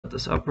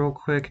this up real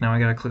quick. Now I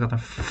gotta click on the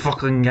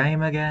fucking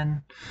game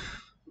again.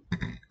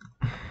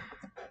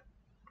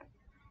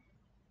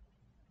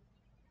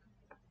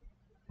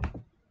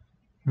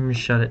 Let me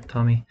shut it,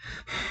 Tommy.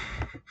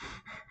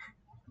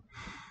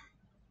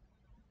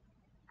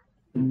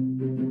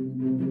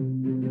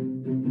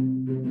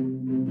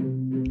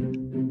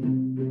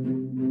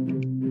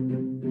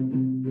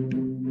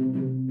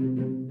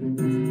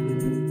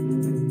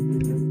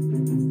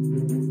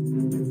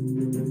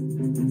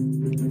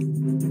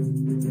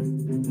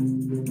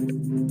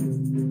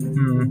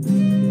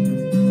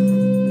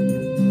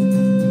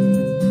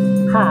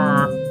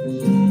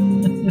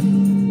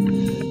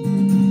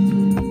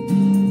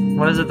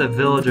 What is it? The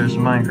villagers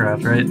from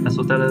Minecraft, right? That's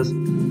what that is?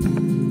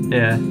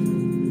 Yeah.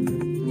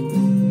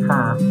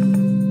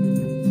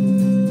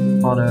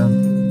 Auto.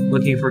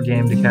 Looking for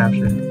game to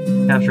capture.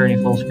 Capture any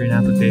full screen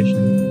application.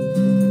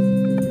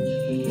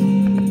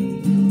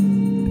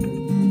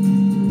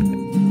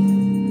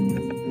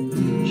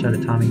 Shut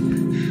it, Tommy.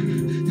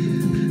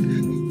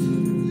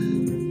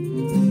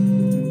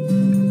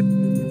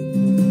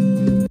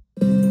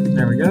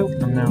 There we go.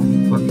 I'm now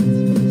fucking.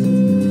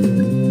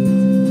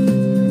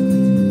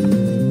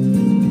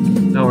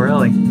 Oh,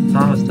 really?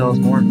 Thomas, tell us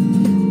more.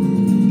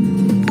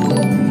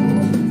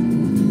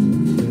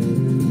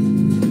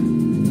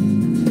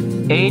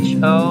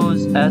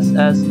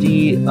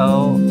 HOSSDO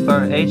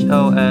or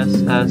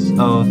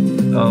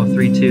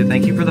HOSSO32.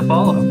 Thank you for the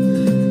follow.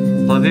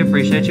 Love you,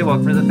 appreciate you.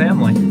 Welcome to the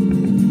family.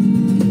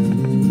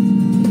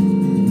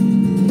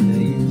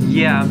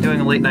 Yeah, I'm doing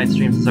a late night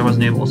stream since I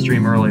wasn't able to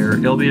stream earlier.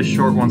 It'll be a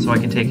short one so I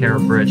can take care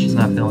of Brit. She's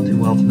not feeling too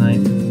well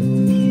tonight.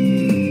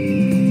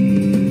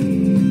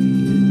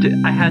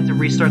 I had to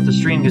restart the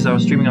stream because I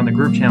was streaming on the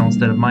group channel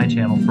instead of my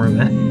channel for a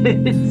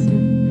minute.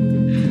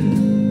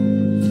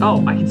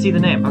 Oh, I can see the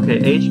name. Okay,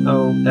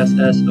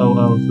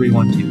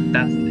 HOSSOO312.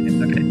 That's the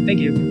name. Okay,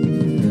 thank you.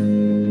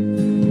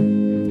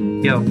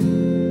 Yo.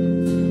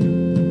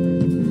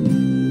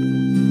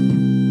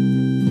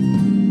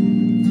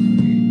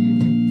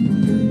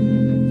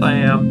 I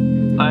am.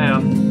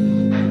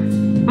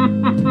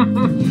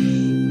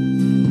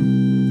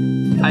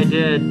 I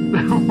did.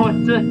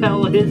 What the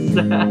hell is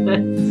that?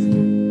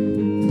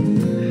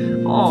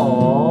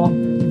 Aww.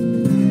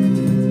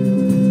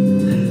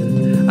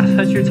 I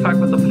thought you were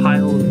talking about the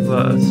pile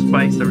of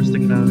spikes that were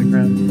sticking out of the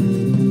ground.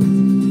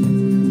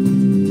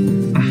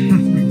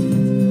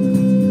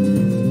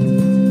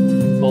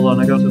 Hold on,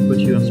 I got to put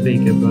you on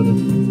speaker, brother.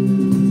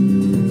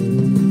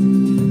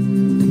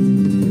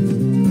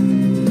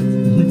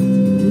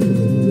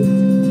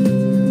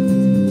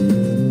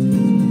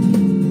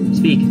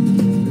 Speak.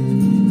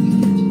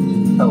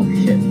 Oh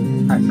shit,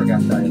 I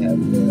forgot that I had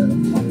the...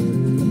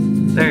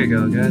 There you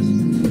go, guys.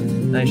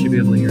 Now you should be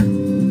able to hear.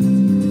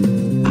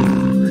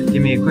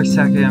 Give me a quick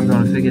second, I'm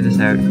going to figure this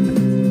out.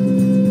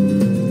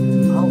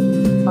 Oh,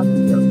 fuck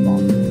your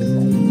phone.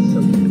 So,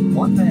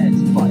 one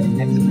man's quiet,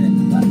 next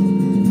man's left.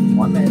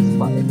 One man's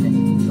quiet, next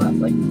man's left.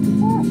 Like,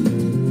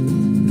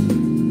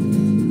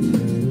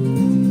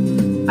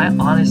 I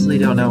honestly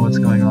don't know what's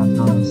going on,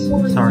 Thomas.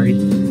 Sorry.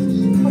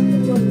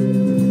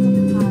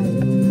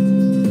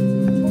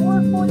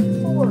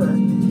 444.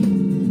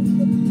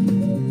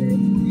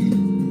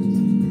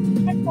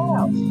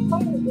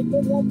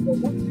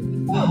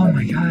 Oh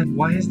my god,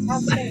 why is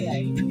this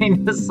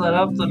thing to set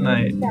up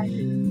tonight?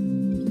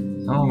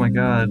 Oh my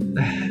god.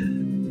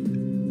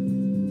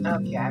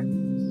 Okay.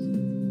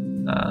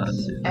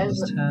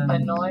 As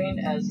annoying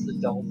as the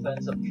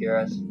dolphins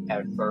appear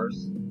at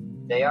first,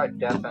 they are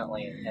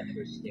definitely an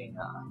interesting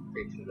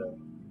creature to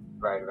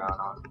ride around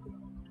on.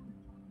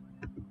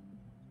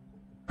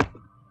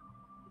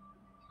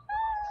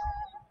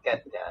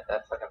 God damn,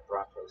 that fucking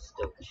Bronco is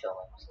still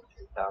chilling in the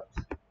treetops.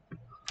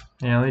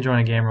 Yeah, let me join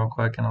a game real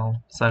quick and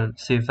I'll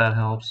see if that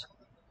helps.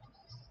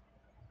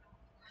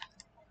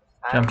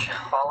 I'm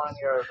following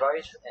your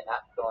advice and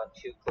not going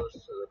too close to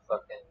the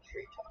fucking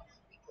treetops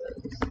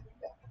because,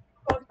 yeah.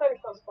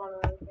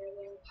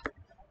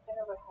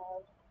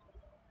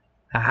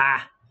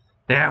 Haha!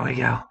 There we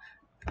go.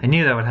 I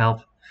knew that would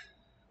help.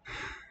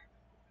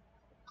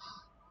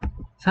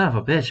 Son of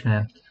a bitch,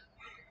 man.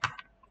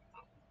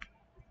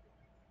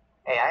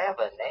 Hey, I have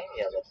a name,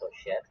 you little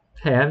shit.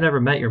 Hey, I've never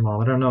met your mom.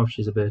 I don't know if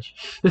she's a bitch.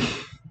 Yeah,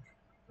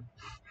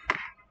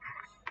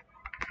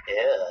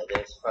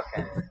 there's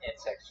fucking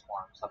insect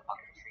swarms up on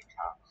the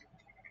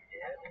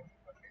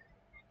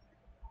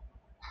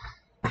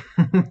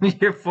treetops. Yeah.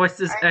 Your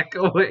voice is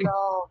echoing.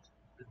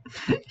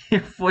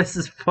 Your voice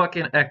is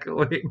fucking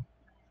echoing.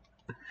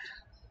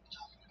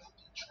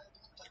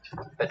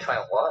 Between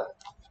what?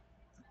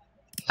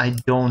 I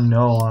don't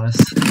know,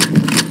 honestly.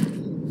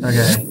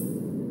 Okay.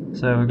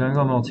 So we're gonna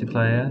go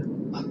multiplayer.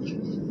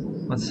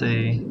 Let's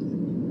see.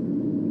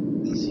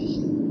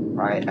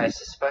 Alright, I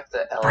suspect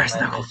the Brass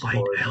element knuckle is fight.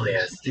 for Hell the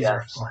yes, these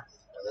are Jeffs. fun.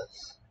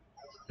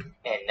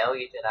 And no,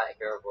 you did not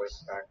hear a voice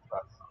start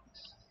from.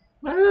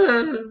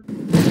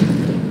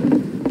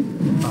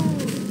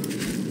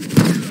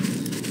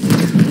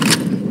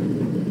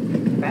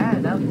 Bad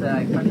enough that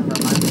I fucking remind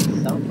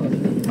myself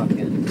of the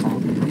fucking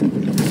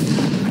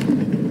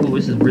Ooh,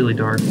 this is really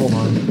dark. Hold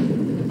on.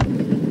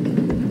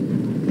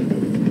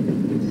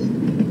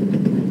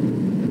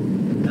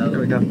 There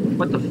we go.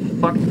 What the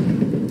fuck?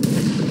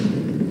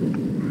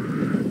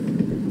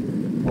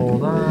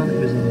 Hold on.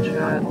 Who's in the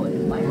chat?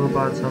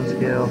 Robots on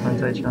scale.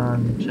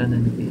 Hentai-chan. Chen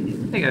and B.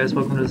 Hey guys,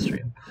 welcome to the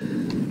stream.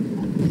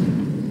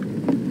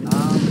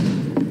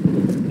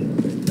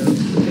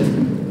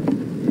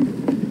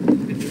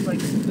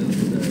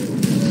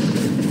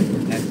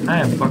 I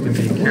am fucking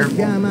being careful.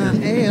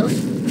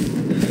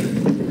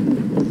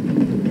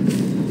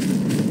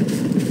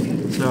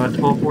 So at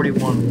 12:41,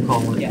 we'll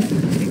call it. Yeah.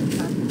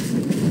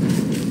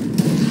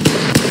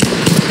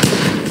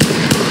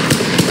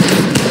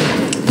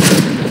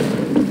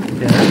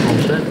 Yeah, that's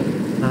bullshit.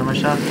 None of my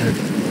shots hit.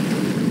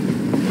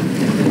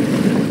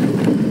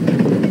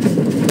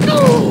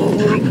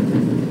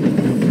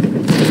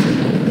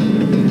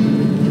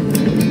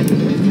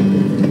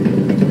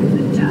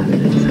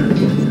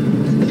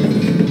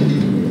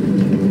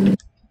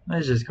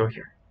 Let's just go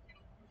here.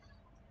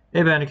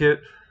 Hey, Bandicoot.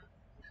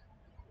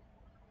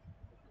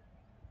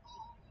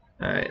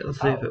 Alright, let's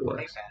see if it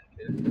works.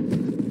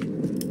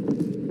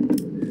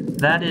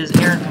 That is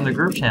Aaron from the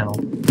group channel.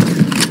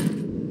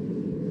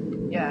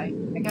 Yeah, I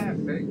got it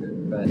very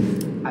good, but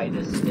I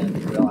just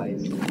didn't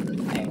realize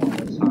anyone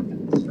was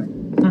talking this way.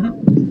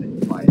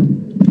 It's quiet.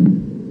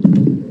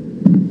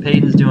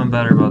 Peyton's doing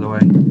better, by the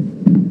way.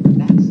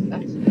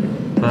 That's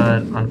good.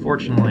 But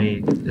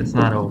unfortunately, it's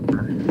not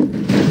over.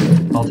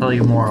 I'll tell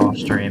you more off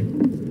stream.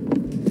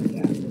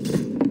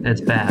 Yeah. It's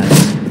bad.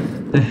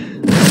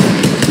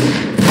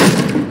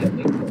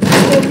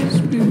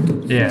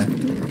 Yeah.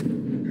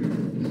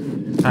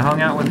 I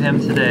hung out with him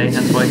today,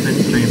 that's why I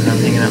couldn't stream, and I'm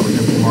hanging out with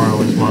him tomorrow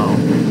as well.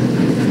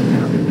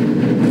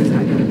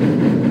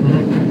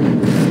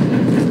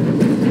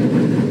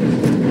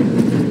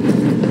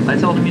 I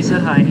told him he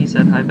said hi, and he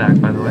said hi back,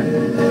 by the way.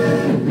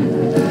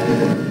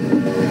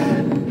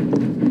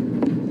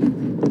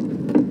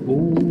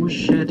 Oh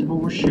shit,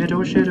 oh shit,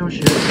 oh shit, oh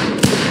shit.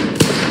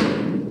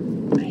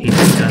 I hate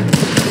this gun.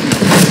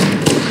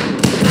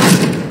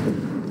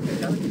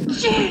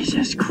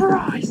 Jesus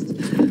Christ!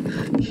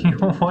 You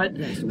know what?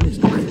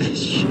 Fuck this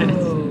shit.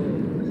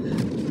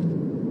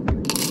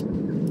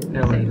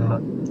 There we go.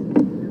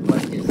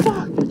 Fuck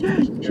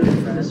this shit.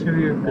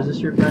 Is this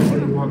your friend who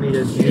you want me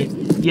to meet?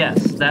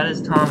 Yes, that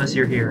is Thomas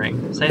you're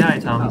hearing. Say hi,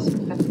 Thomas.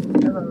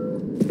 Hello.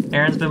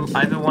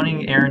 I've been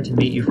wanting Aaron to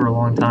meet you for a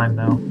long time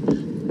now.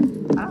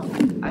 Oh,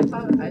 I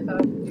thought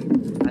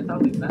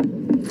we met.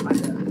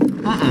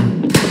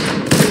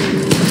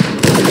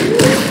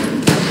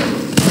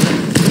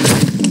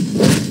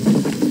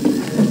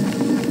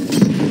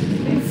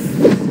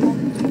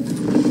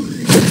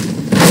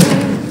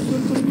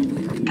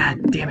 God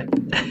damn it.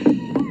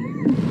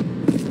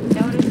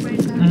 Notice me,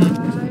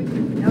 senpai.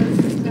 Notice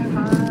me,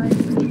 senpai.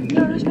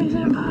 Notice me,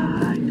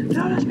 senpai.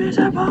 Notice me,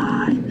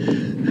 senpai.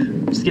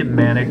 Just get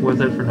manic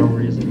with it for no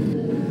reason.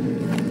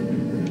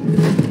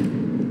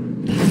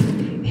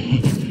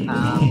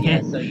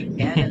 Yeah, so you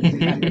can't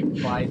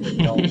just fly with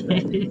dolphins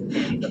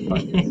in the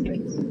fucking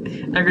space.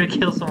 I'm gonna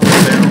kill someone with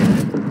a barrel.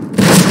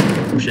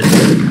 Oh shit.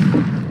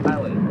 By the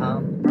way,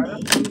 right up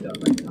to you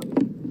right now.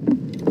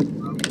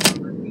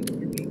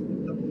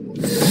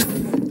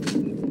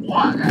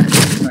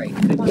 Right.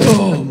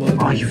 Oh my.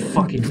 Oh, you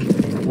fucking.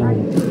 Oh.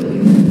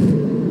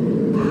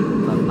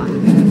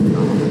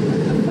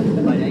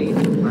 But I need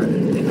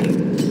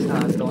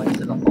to go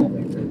into the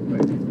hallway real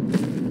quick.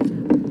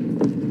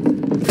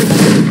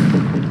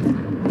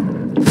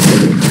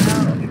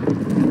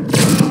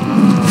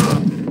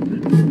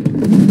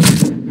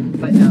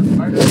 But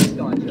Margo's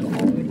going to the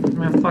hallway.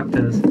 Man, fuck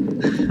this.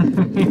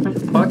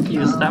 Fuck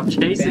you, stop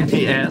chasing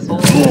me,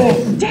 asshole.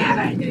 Damn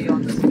it! Get you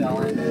on the spell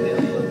and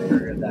we'll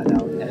figure that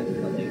out at a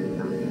later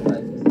time.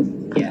 But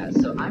yeah,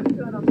 so I'm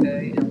doing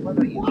okay. And what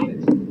about you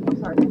guys? I'm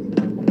sorry.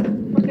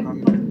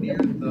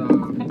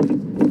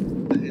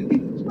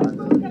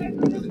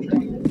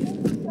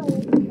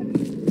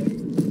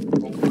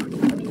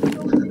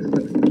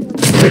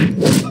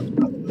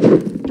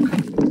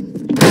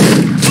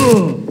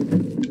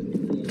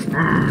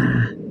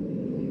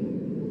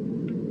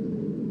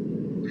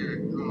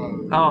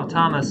 Oh,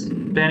 Thomas,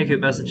 Bandicoot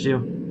messaged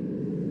you.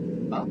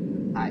 Oh,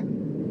 hi.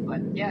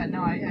 But yeah,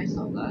 no, I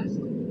saw that.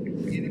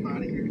 Get him out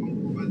of here. Don't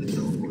go by the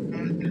teleport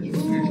pad. There's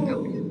here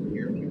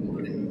if you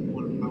want it. You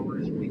want to power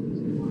his wings.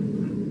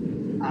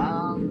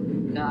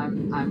 No,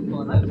 I'm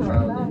going to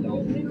trial the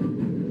dolphin.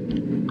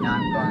 No,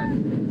 I'm going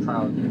to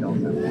trial the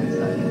dolphin once I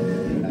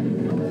get back to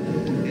the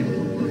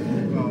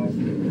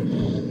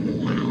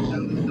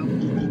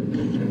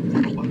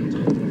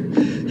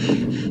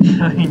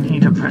I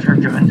need a better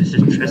gun. This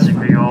is pissing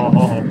me off.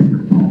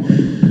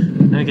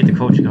 Let me get the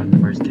coach gun.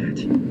 Where's that?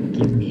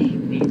 Give me.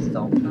 these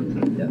dolphins.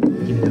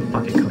 Give me the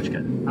fucking coach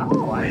gun.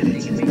 Oh, I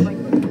think it makes like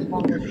a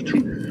small Give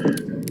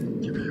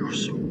me your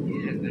soul.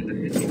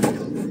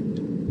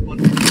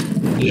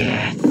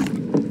 Yes!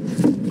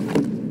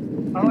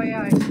 Oh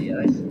yeah, I see it.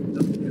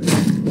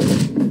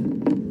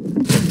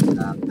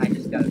 I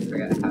just gotta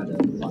figure out how to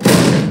fly.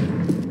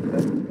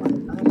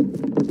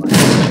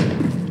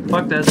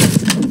 Fuck this.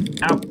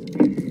 Ow.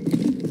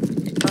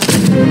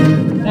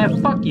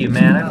 Man, fuck you,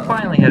 man. I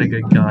finally had a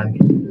good gun.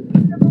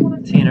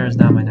 Tina is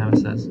now my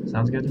nemesis.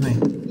 Sounds good to me.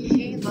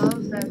 She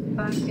loves that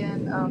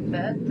fucking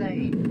bed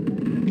thing.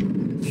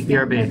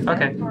 BRB.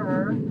 Okay.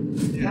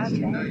 God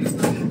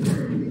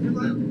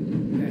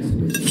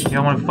You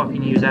don't want to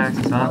fucking use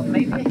axes, huh?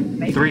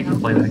 maybe 3 can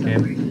play that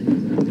game.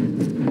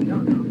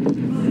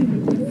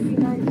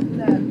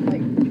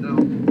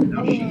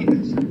 No, she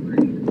has some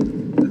pretty.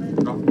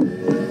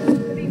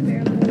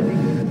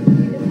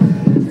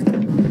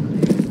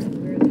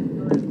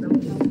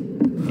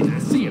 I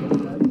see him.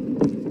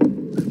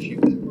 She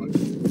was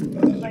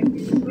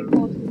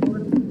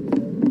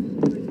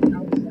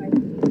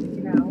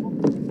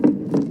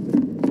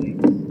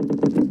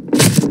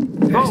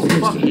Oh,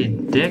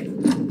 fucking dick.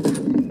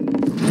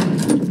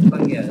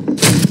 But yes.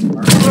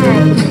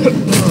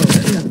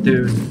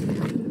 Dude.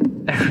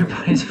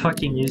 Everybody's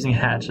fucking using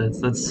hatchets.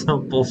 That's so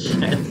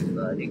bullshit.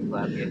 Buddy,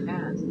 clap your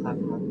hands. Clap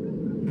your hands.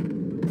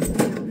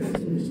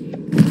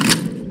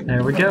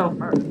 There we go.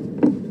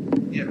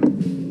 Yeah.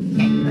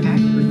 Can't you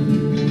actually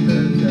use the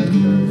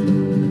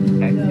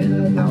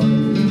protection power?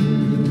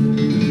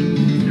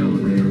 No,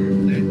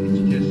 it's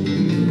just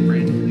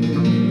randomly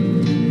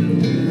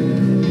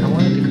I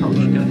wanted to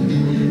coach gun.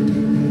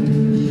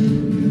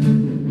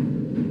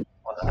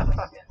 Well, that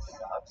fucking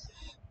sucks.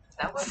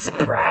 That would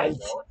Surprise.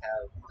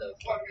 have the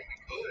fucking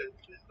good.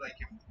 Like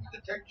if the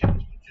tech gens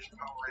would just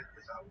power it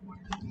without one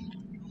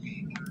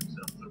being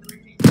themselves a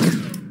rating.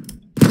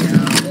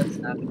 No, let's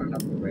not turn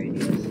up the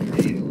radius.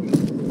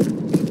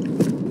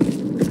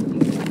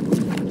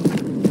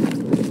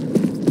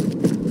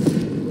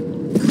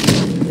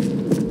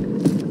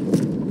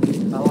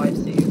 Oh, I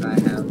see. I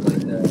have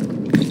like a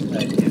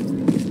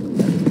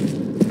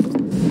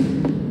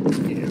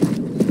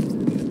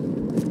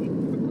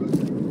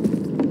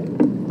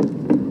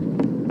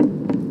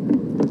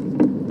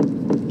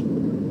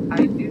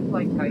I do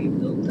like how you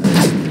built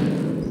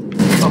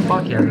that. Oh,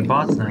 fuck yeah, the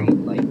bots now.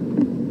 Like,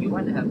 you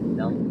want to have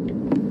no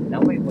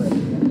way would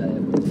have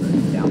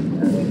down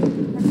there.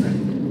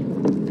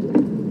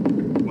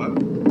 What?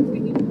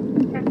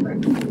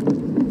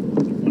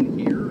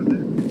 Here or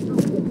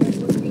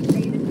there?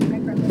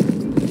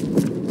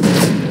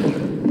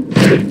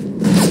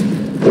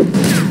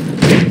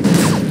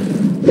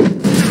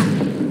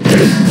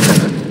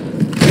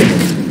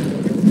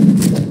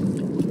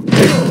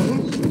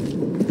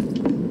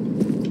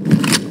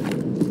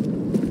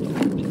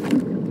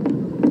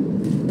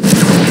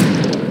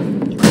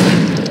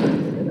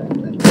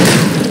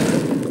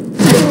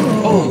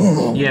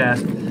 Oh, yeah.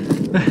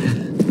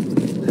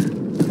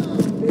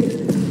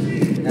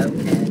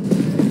 Okay.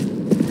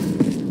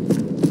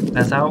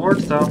 That's how it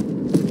works, though.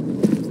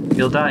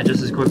 You'll die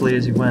just as quickly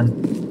as you win.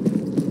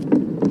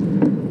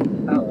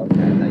 Oh,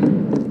 okay. I thought you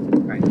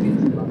were trying to be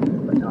smart,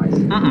 but no, I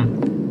see.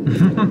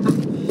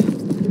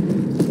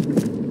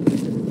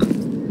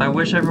 I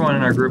wish everyone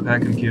in our group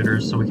had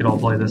computers so we could all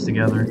play this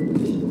together.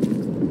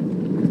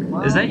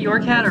 Well, Is that your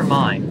cat or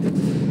mine?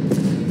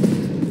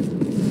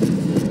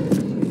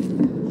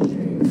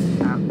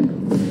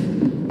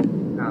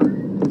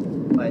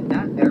 but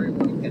not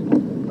everyone can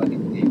hold the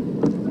fucking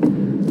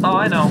game. Oh,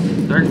 I know.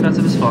 They're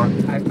expensive as fuck.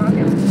 I kind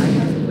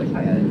of wish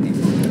I had a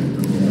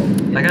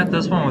game. I got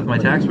this one with my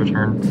tax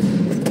return.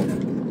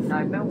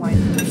 I've been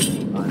wanting to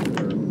play fun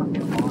for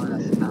fucking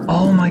honest time.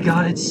 Oh my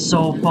god, it's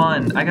so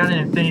fun. I got an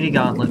Infinity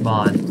Gauntlet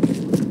mod.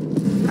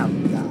 Oh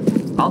my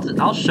god.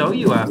 I'll show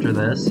you after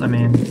this. I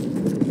mean,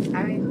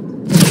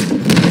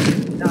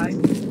 No,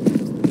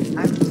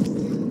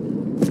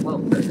 I'm well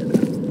further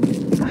than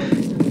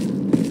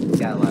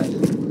got like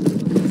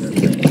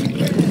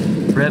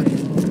rip.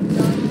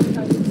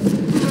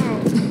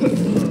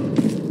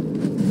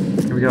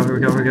 Here we go, here we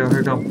go, here we go, here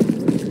we go.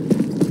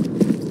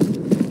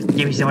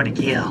 Give me someone to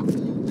kill.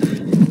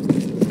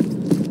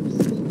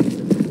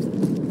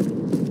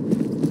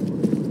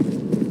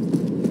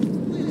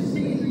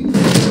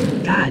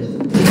 God.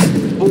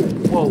 Oh,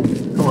 whoa.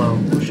 Hello.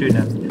 Who's shooting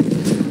at me?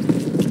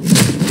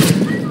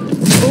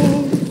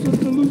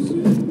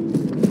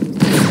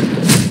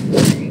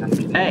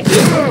 Hey.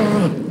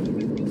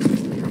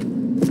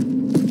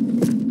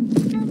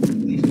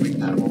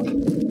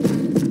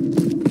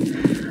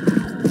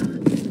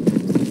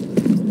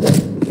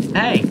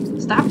 Hey,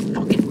 stop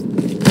fucking.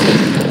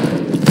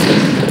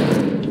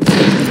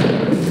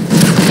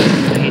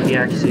 I hate the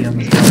accuracy on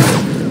this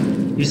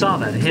gun. You saw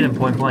that. It hit him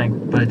point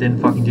blank, but it didn't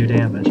fucking do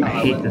damage. I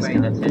hate this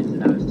gun.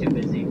 attention. I was too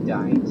busy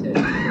dying to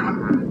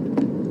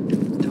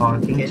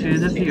Talking get to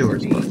the his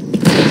viewers, face. but.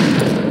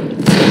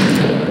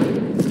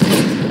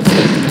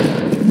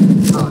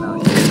 Oh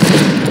no.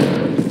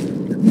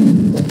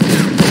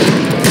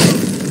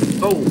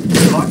 Oh,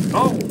 fuck.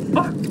 Oh,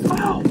 fuck.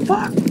 Oh,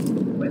 fuck.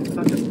 Wait,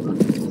 fucking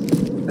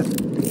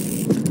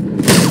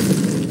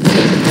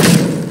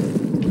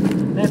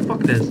Man, fuck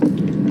this.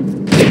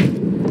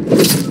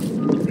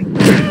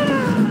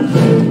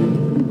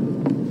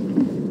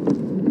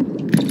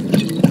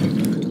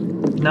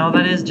 No,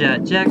 that is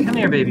Jet. Jet, come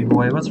here, baby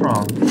boy. What's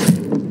wrong?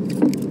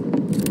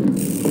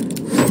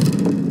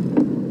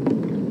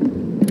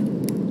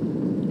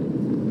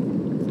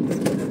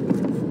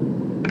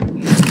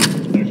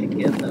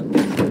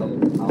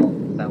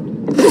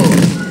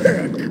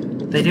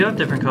 They do have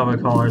different cover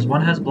colors.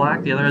 One has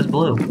black, the other has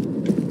blue.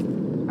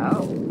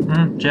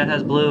 Oh. Jet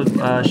has blue,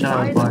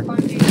 Shadow has black.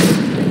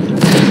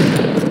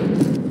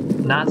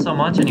 Not so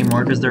much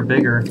anymore because they're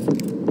bigger.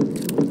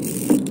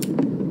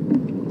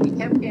 We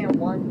kept getting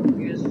one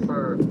confused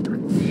for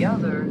the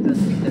other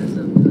just because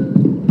of the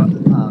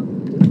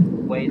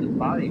way the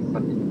body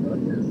fucking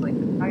looks. It's like,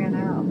 fucking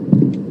hell.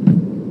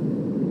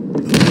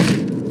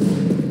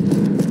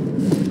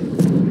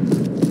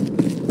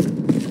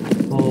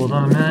 Hold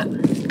on a minute.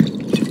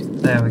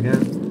 There we go.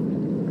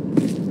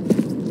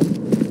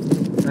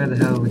 Where the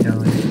hell are we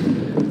going?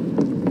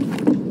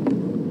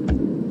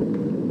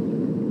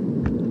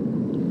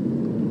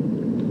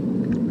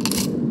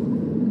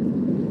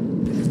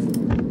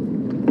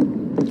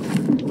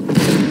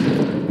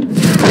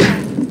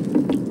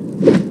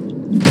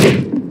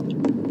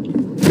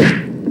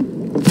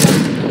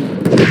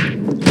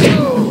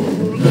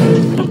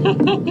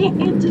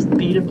 Just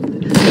beat him.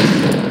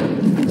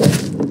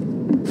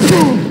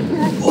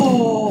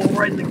 Oh,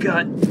 right in the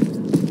gut.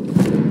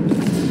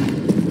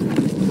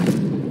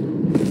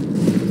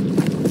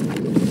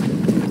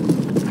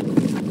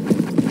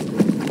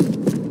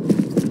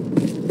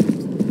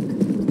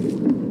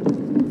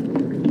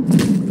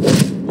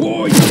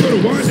 Boy, you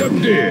better wind up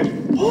dead.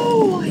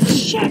 Holy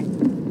shit!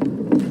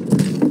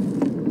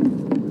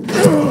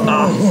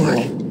 Oh,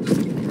 fuck.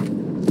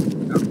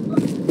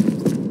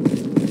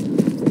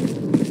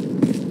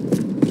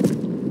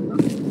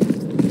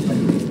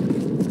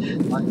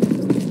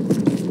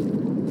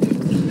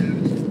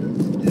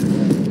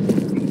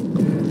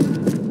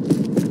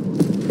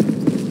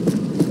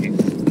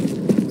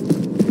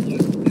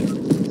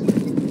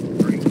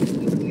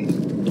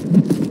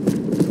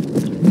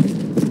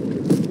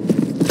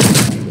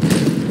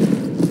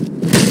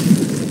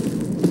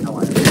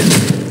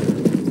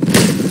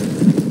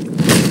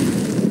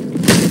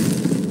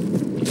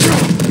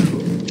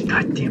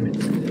 God damn it.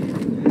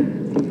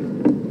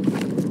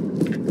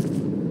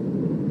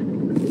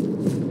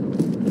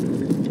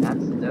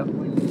 That's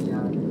definitely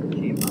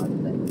Gmod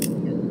thing,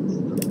 because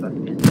the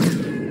fucking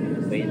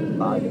way the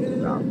body is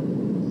around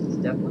it's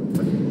definitely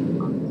fucking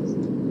Gmod.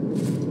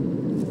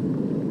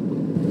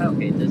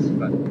 Okay, this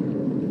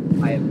fucking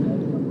I have no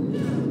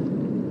fucking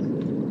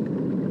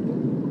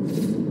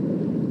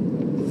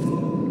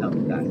oh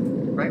god.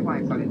 Right when I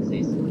fucking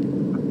say something.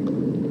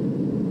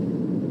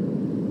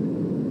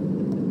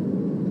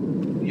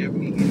 You have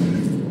any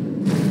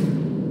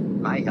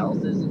My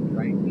health isn't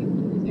right, I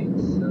think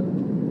so.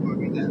 I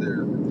mean, is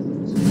there...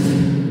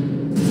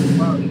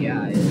 Well,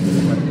 yeah, it's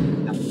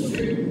fucking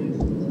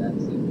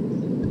that's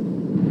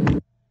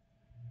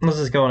Let's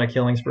just go on a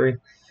killing spree.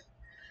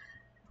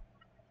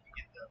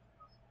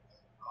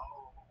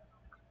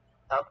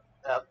 up,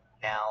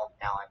 now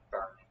I'm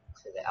burning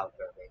to the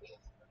outdoor radius.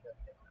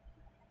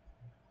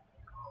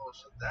 Oh,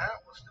 so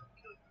that was the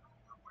killing.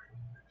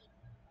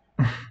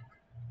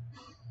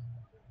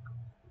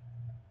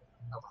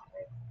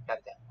 Okay, got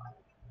that one.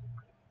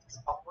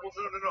 Oh, well,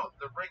 no.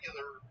 The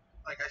regular...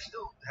 Like, I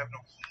still have no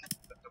heat,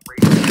 but the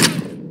regular...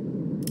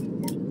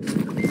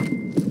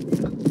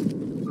 So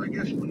I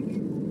guess when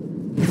you...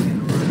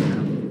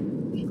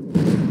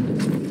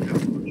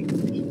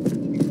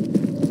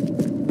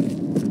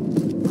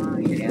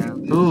 Yeah.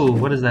 Ooh,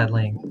 what is that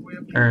link?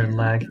 Or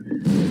lag?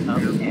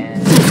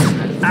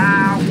 And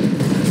Ow!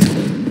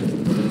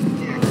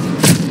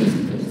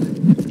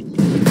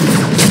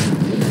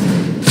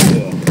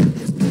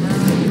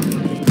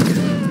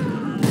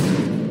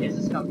 this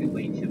is gonna be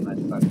way too much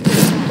fucking.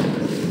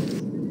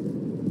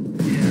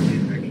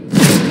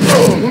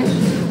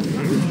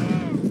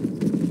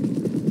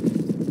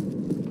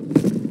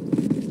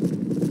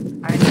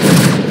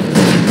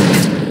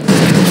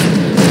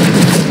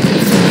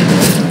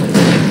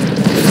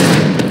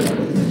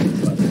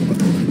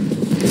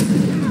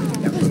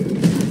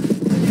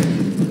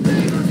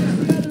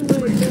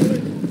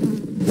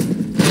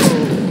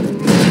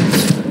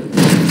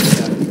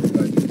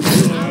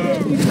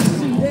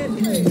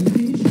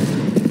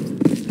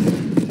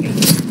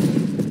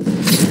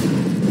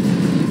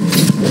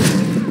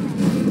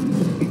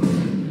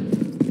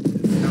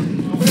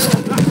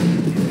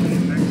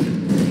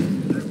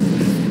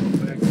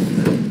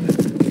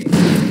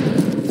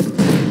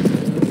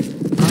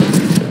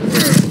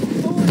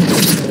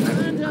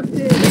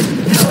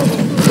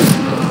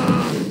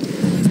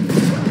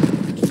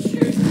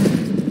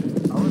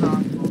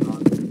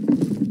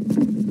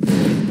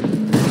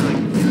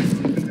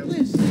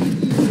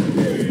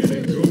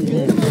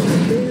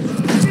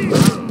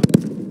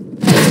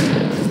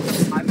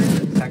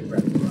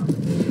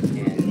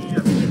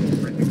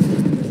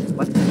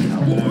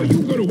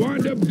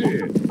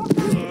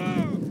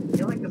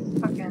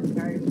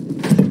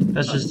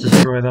 Let's just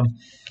destroy them.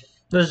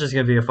 This is just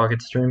gonna be a fucking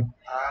stream.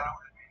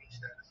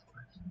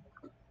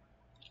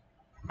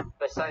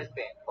 Besides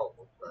being cold,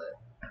 but...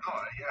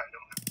 Oh, yeah, I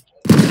don't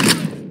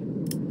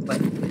But I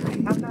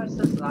have noticed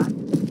this lot.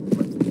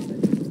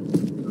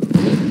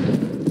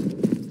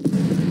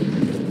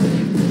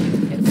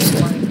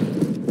 It's like...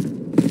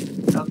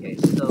 Okay,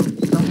 so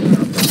somewhere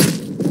about...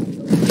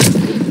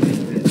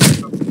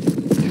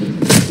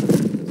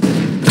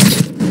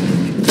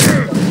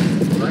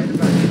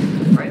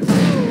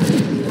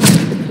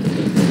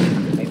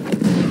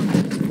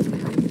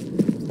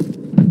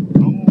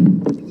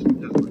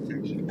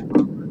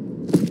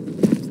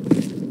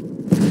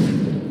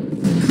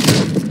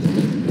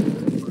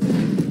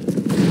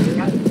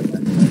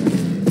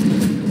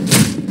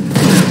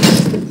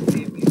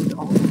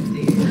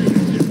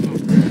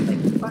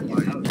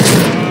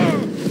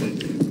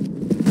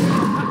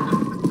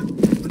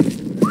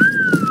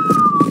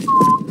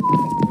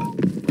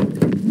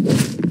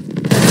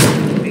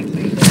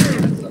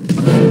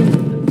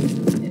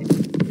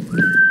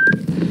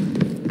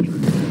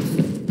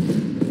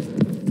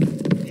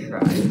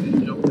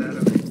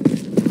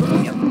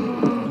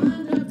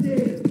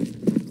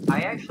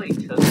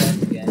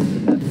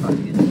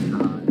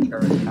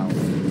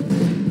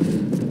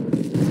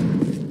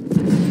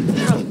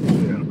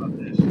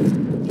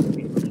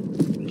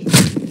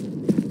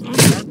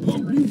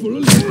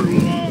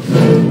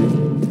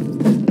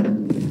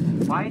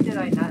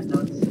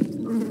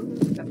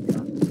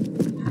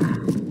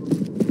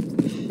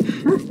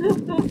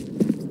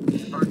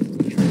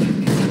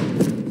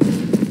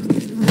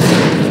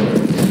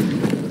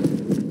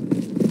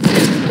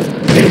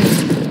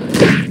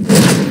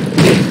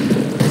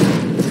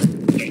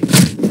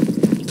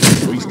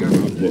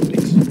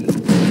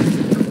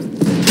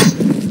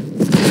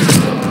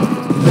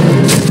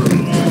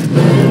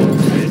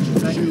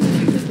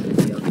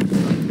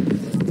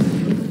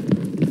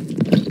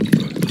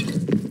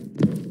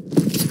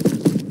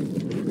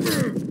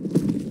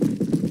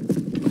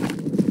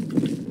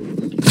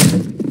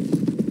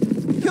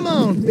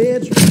 on,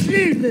 bitch!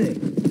 Shoot me!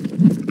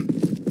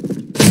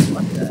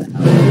 What the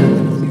hell?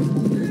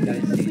 This guy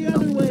That's sees the other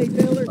something way,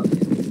 Taylor.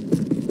 fucking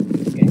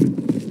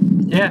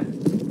Yeah.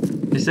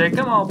 He said,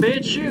 come on,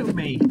 bitch, shoot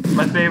me.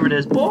 My favorite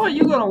is, boy,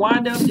 you gonna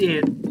wind up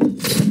dead.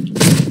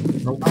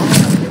 Nope.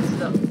 Oh, it's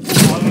the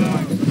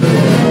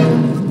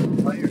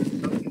players.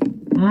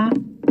 Hmm?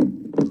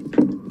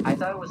 I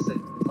thought it was the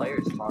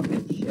players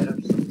talking shit or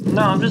something.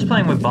 No, I'm just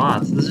playing with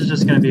bots. This is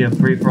just gonna be a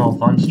free-for-all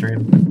fun stream.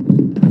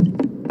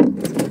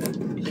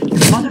 You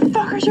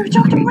motherfuckers, you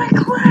took the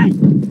right way!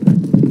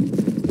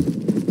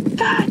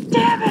 God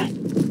damn it!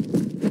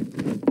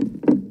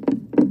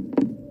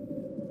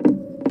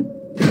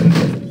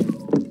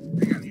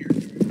 Hang on here.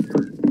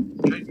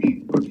 Should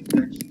be fucking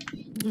Texas,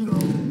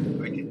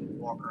 so I can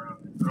walk around.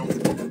 I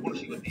don't want to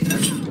see what the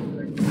actual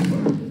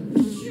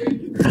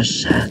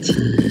Rossetti.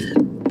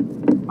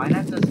 Why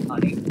not just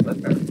honey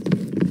flipper?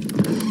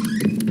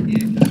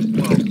 yeah,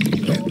 well,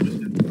 so I'll just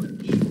do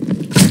players.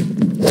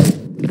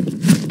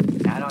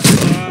 Add on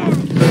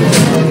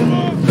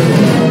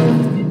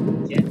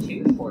Gen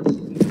 2 forces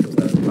you to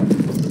wear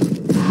buttons.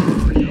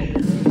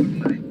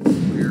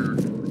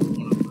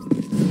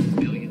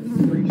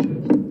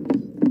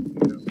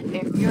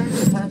 If you're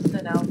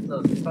testing out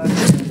the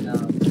fucking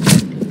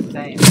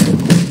thing,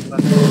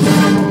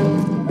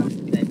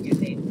 then you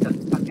need to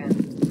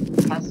fucking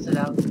test it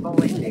out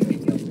fully,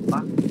 nigga, you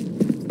fuck.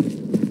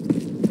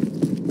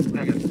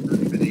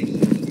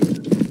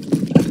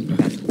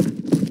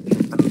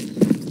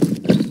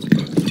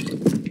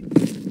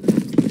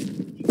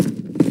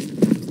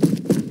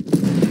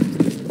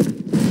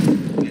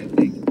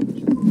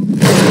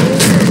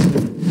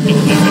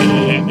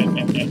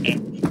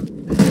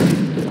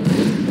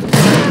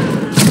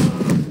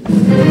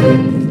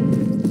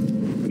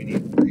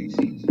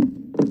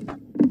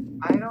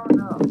 I don't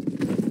know.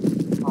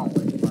 Oh,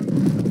 wait,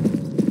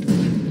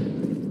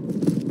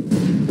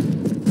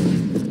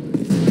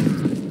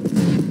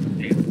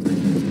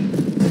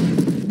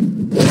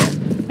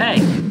 Hey!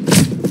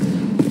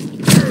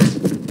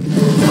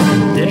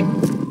 Dick.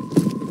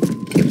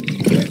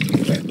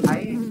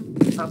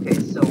 okay,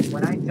 so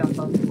when I jump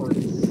up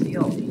towards the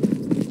ceiling,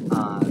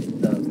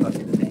 the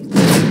fucking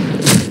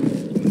thing.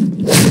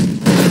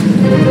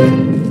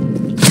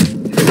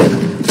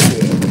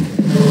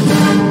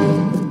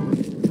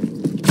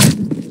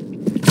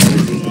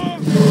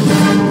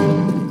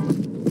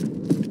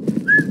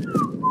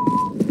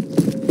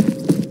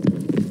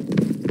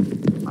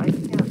 I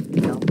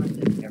can't jump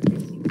into every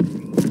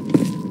single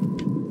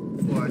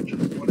thing. Well, I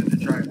just wanted to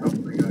try it out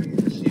for you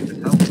to see if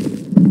it helped.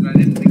 And I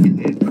didn't think it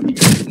did, but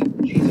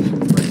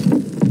Jesus Christ.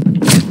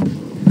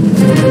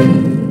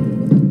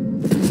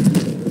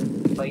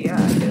 But yeah, I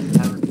guess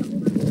having some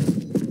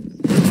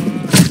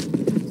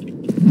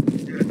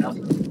Yeah,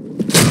 nothing.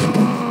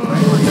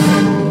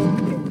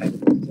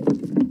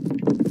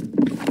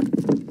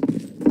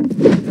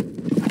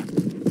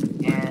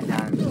 and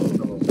I'm just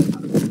a little bit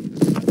out of it.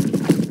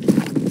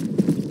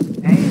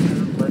 Hey,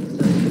 let's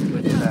just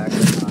switch back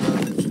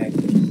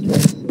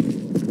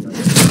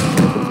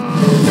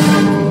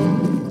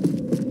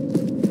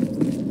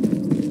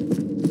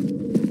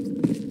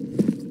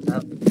I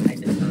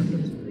didn't know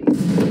this was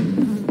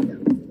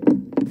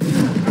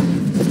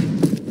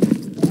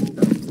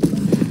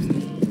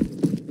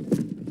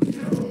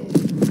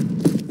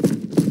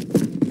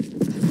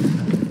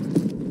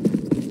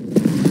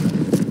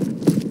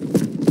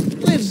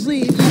Let's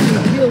see if you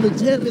can kill the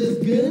temp as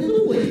good as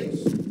the witch.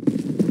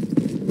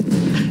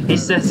 He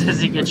says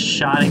as he gets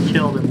shot and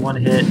killed in one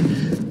hit.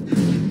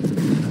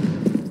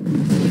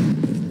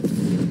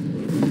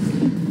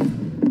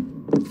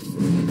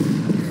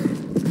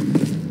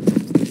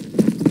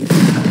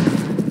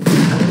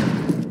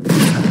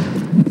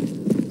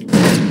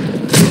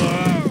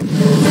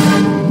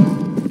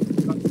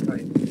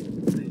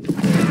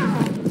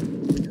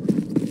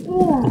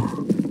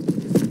 Ooh.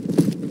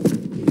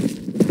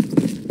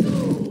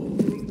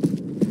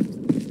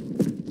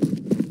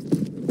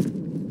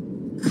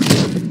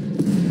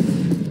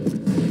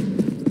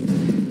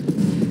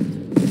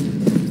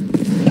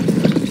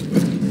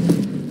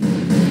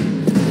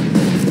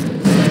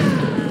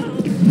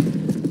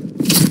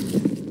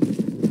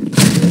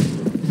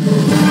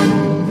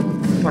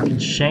 Fucking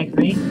shank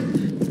me.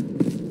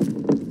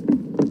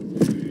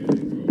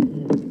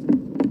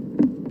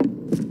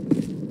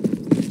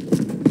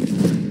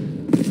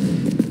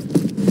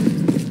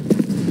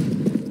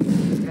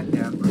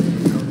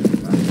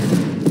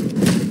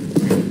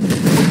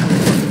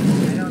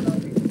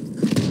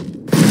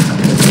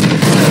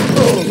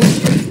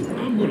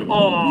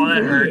 Oh,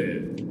 that hurt.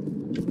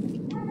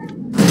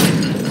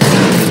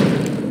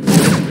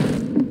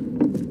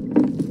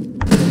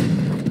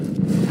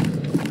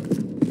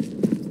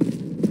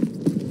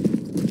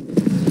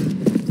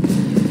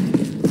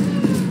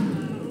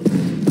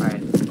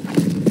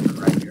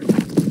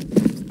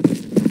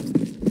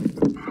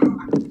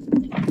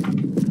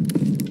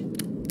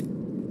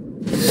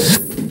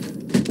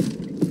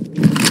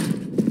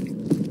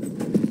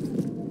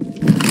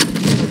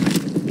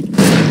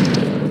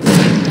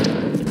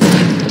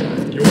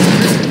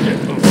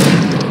 You're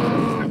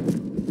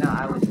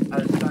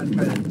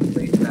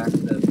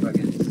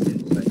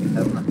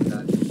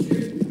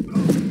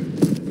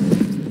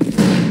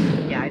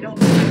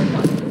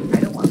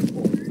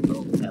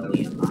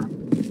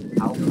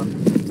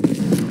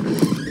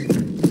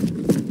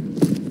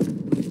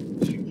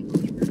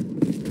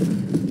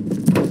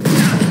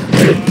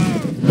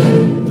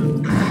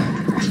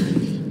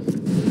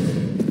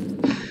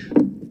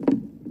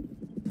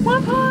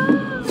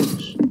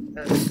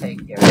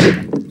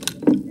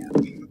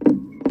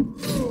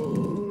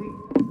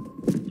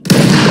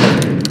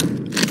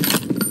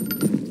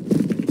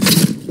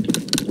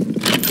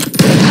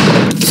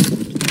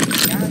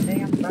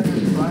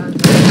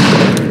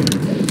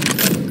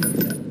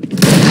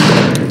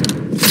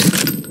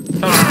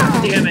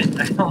Damn it,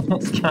 I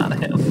almost got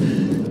him.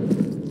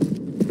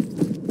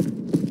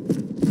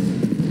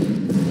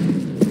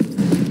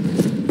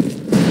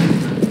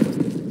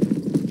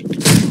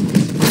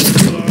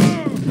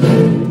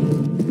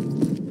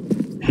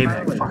 Hey,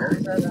 By the way, where fucker.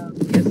 is that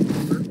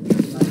PS4?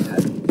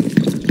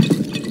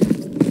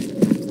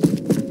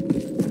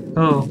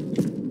 Oh.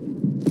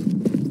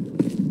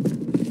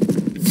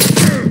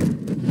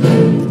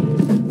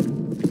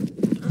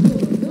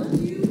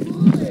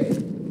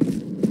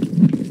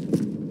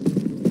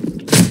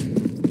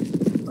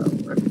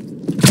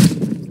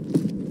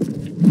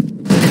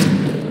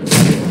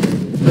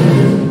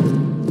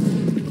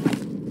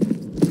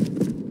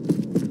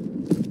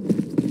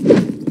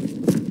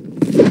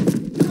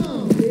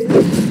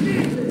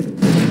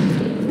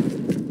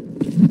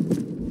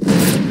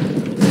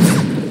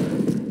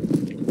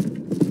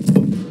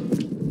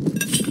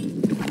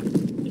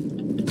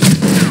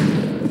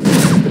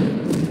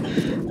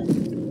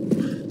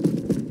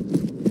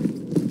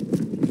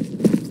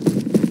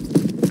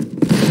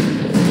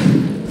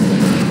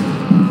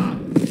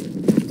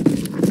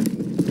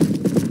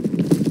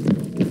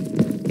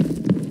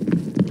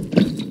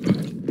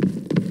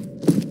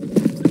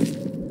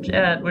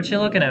 Jet, what you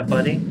looking at,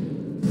 buddy?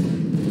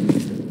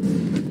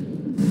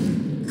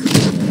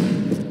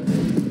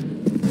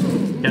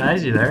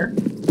 Guys, you there?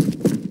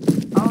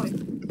 Oh,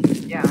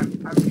 yeah,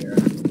 I'm here.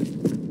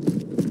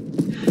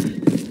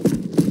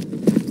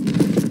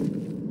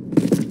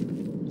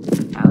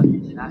 How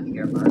did you not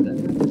hear Marvin?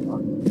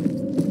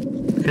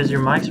 Because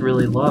your mic's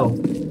really low.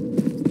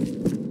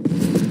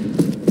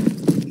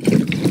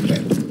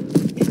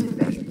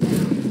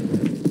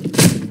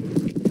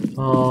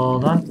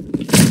 Hold on.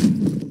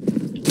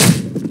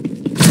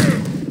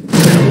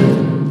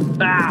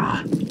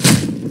 Ah!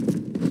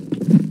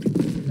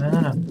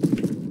 No.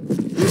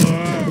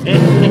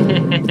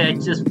 I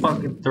just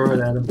fucking throw it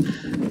at him.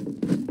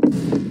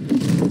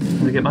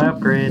 Let me get my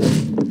upgrade.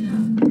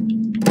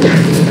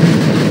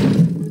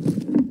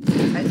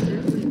 I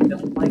seriously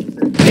don't like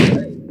this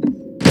play.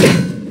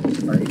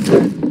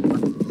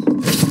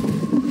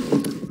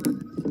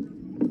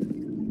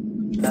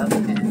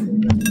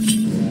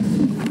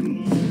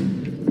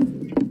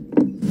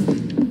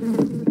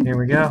 Here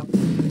we go.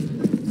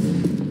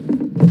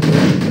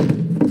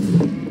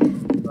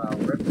 Wow,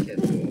 rip kid.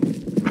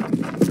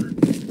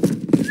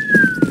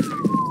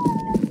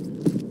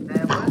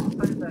 Man, where the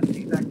fuck is that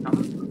feedback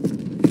coming from?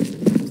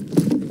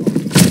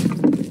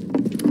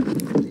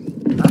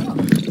 Oh.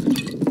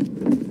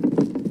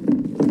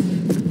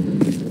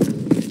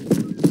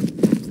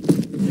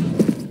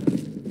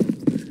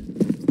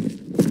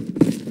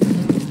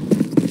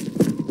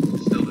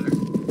 Still there.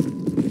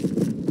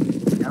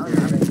 No,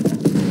 not it.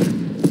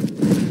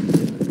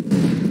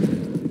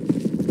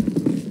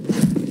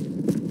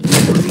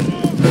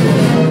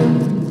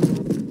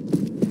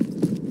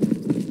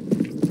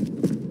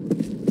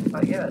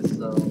 But yeah,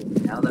 so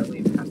now that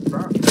we've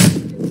confirmed that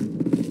we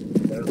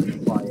can literally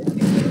fly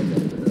anywhere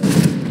with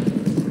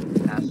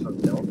the astral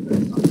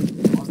filters on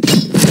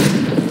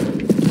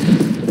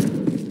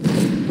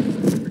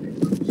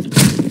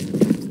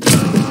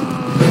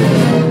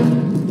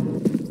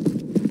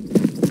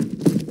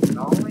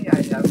normally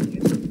I have to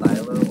use a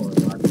silo or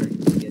electric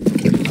to get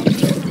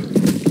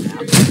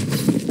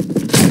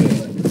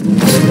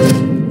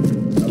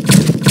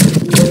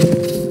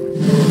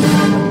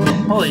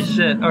Holy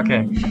shit,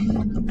 okay.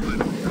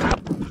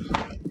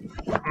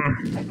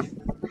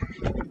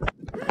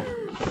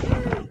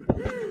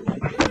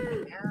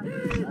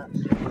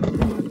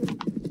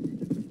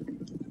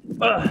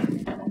 Ugh.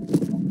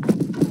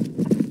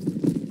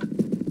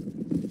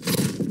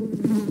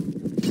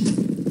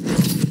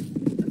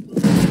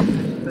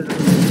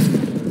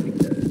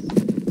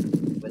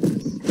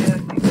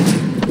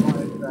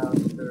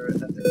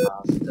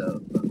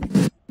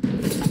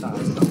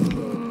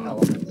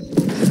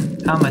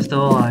 How am I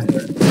still alive?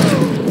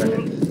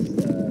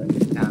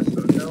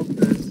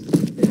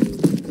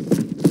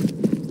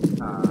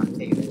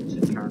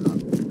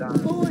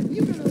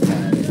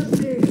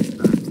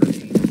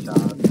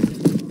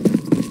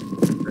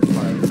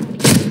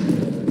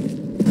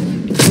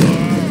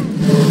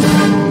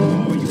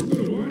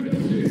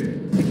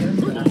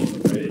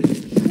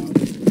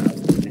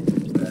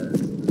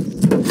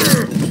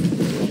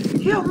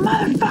 You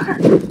motherfucker!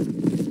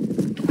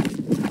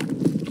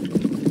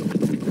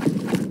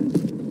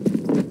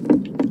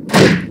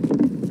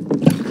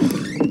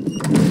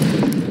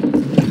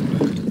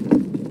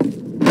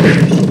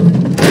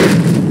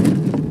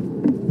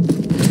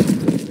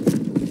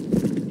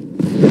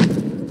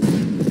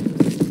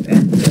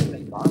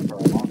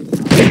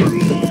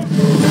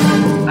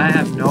 I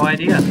have no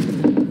idea.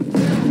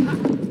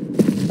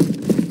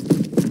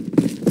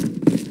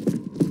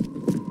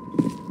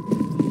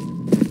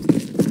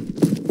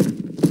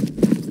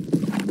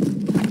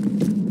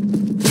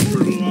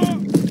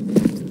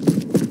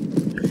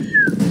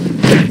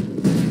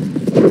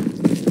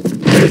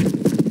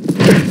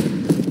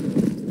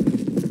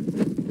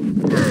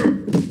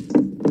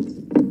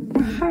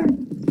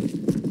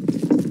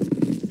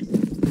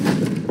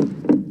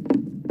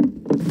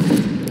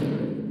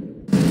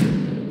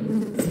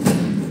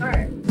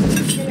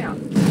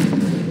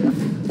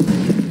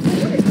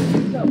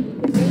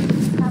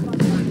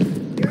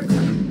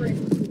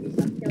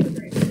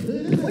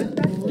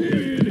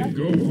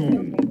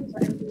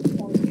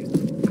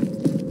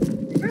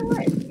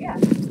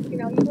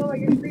 while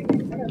you're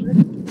screaming. Whatever.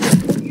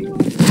 Would you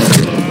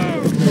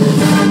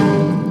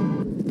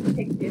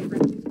take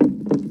different?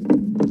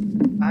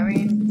 I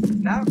mean,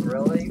 not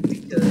really,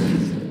 because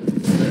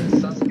the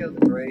Sasuke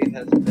the Great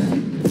has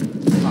been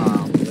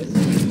with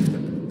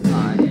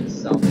me in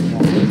some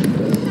form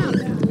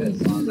as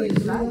long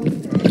as I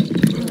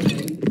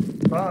can.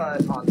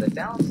 But on the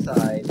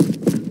downside,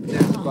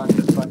 there's a bunch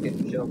of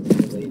fucking jokes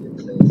related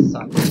to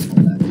Sasuke and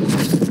all that.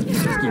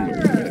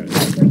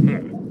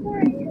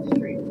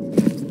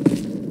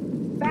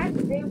 Back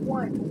day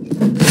one,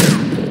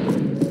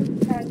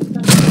 had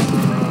some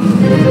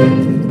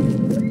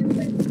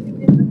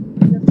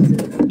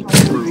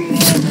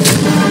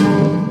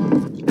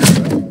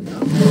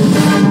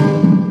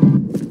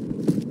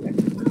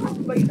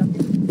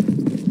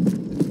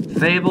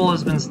Fable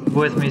has been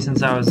with me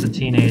since I was a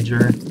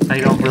teenager. I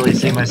don't really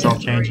see myself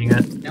changing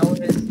it. No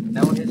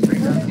history,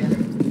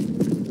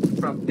 Duncan.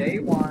 From day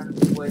one,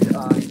 would you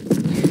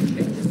change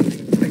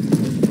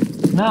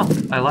it? No,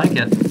 I like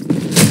it.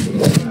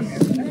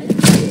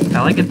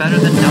 I like it better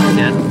than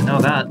Duncan. I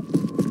know that.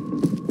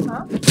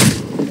 Huh?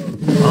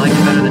 I like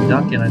it better than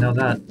Duncan. I know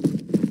that.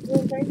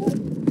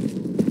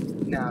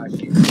 No,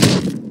 she's...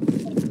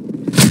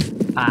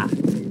 Ah.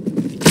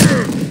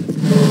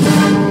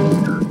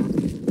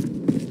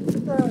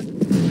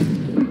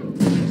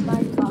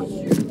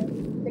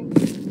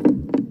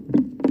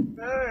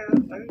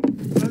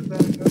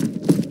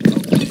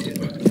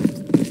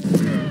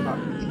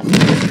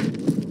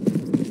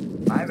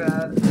 My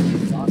bad.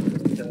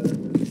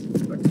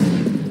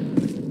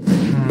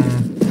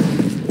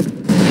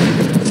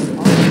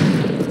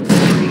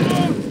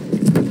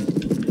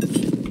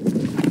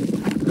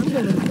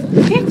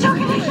 He took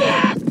it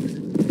again!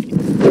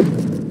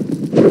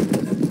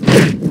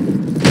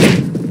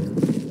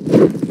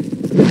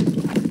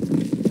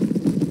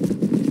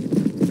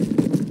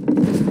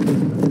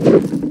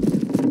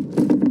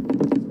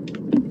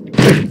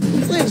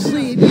 Let's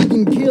see if you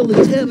can kill the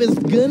toughest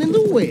gun in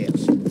the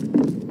West.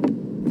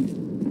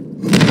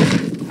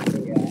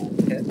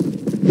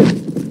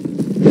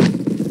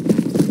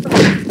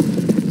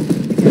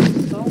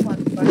 So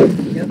much fucking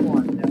kill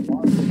on him.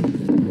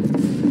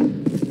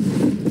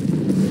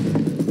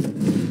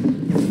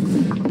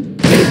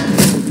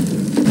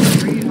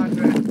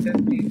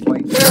 350,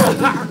 wait.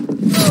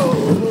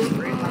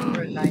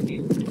 390,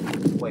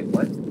 wait,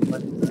 what?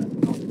 What is that?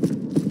 Oh.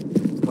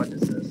 What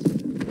is this?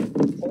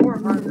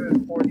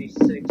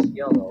 446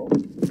 yellow,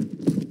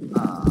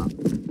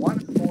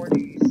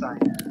 140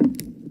 cyan,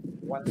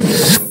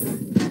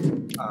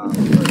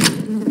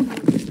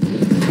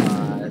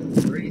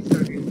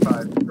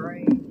 335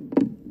 green,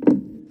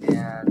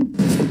 and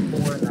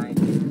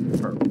 490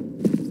 purple.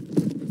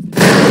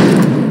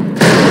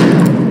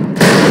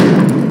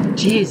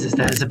 Jesus,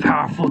 that is a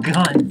powerful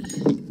gun.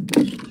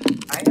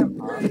 I am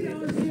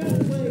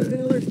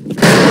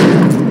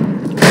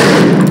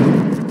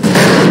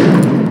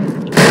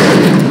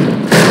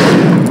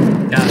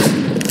Got it.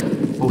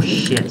 Oh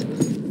shit.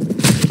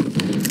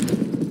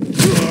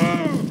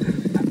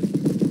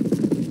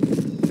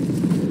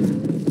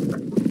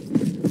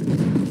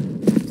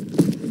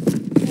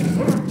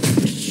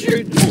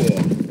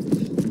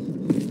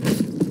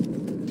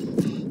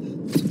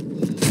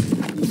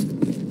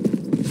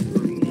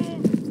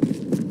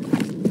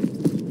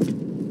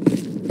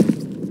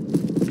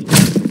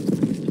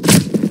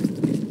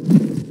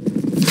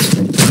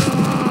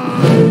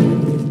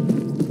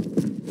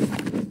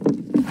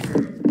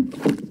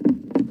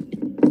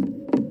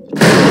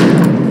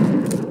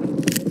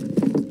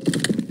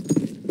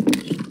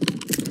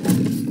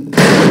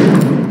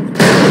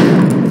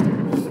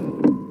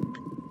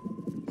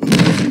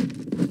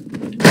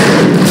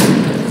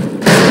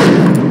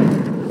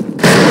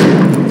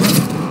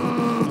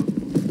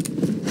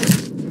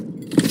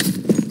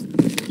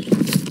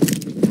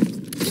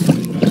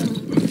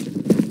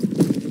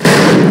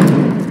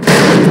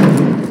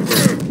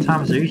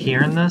 Thomas, are you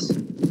hearing this?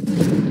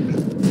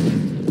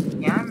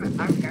 Yeah,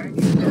 I'm hearing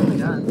you. Nearly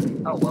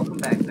done. Oh, welcome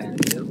back, man.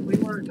 We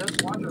were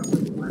just wondering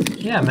where you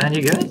went. Yeah, man,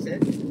 you good?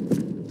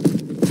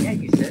 Yeah,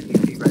 you said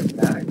you'd be right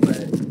back,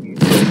 but you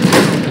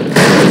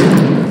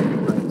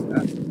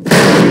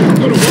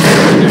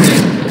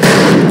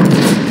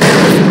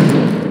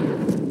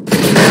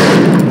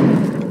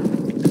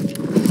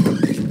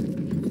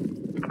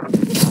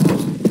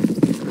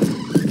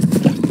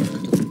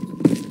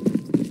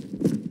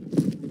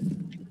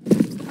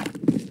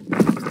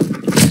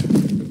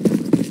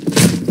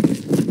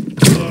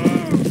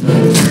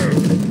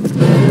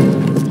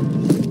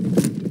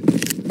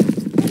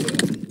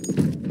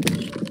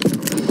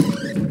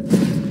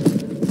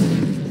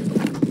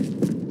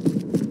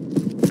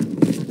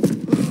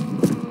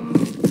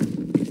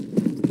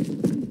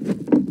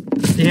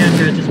Yeah, I'm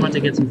good. Just went to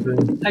get some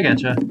food. I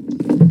gotcha.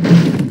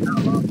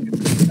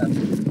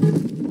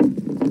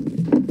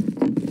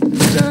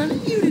 Son,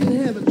 you didn't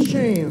have a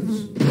chance.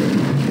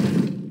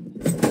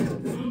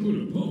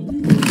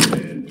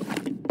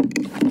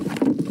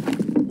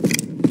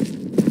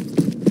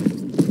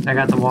 I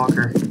got the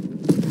walker.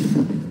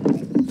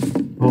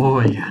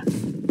 Oh yeah.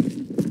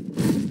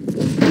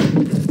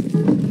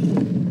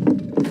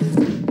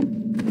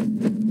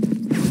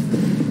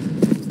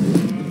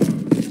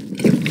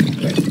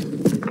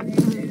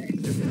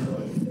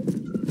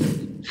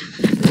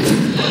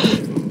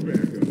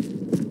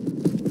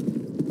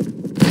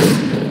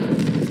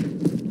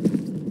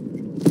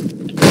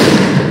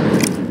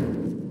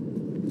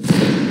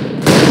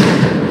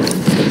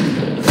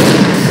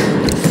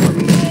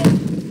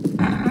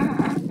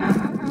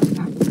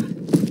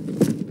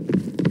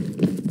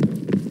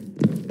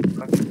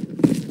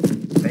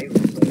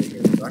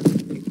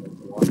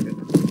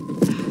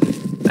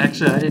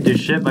 Actually, I didn't do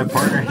shit. My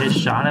partner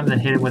shot him, then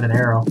hit him with an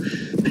arrow.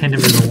 Pinned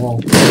him to the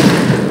wall.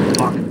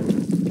 Fuck.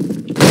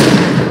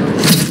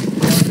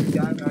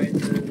 Gun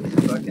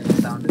noises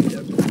fucking sounded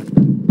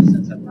different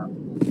since I'm not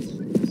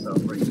so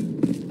pretty.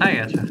 I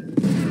gotcha.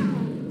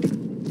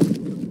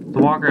 The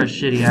walker has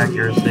shitty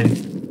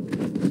accuracy.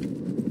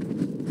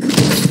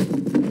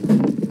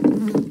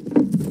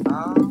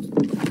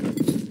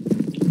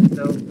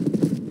 So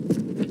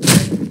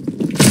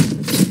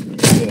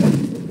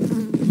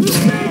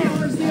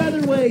Where's the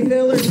other way,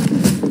 Hillary?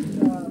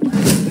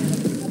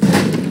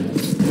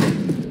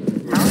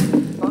 how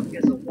the fuck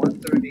is a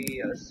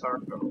 130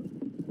 Sarko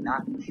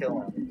not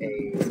killing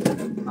a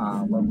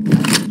level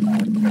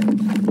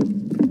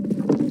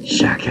 95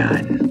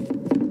 Shotgun.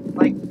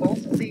 Like,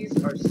 both of these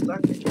are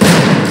stuck in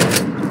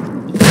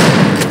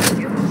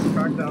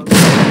struck out.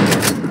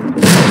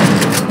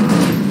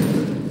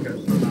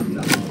 Goes for not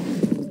that.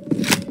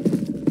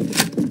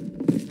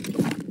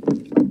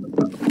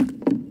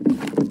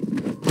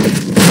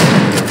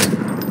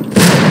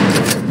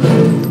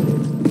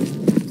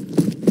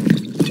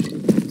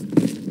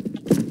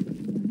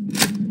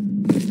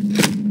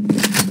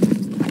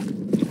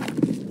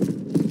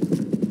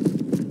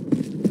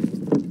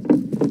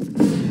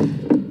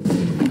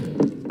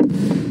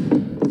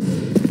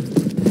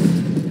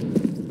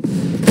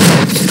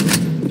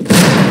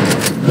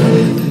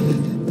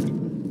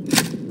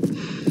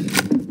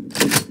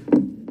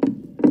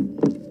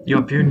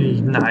 Your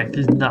puny knife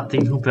is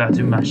nothing compared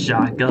to my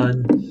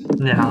shotgun.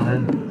 Now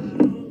then.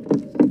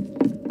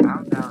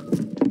 Calm down.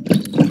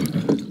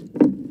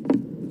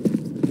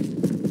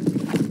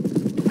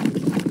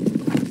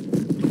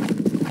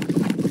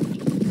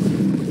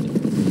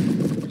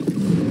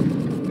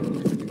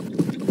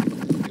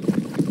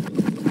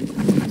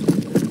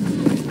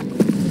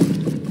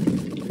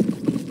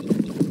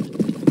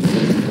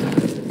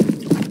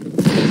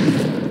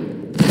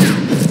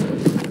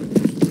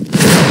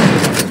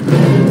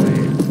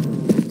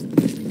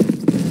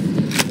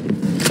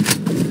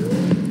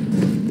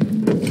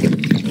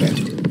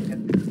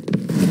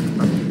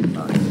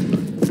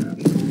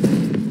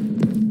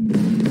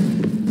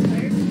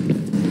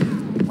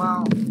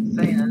 Well,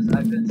 saying this,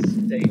 I've been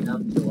staying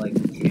up to like 2,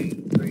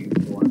 3,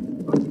 4,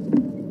 so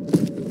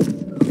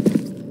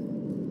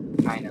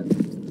kind of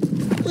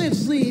Let's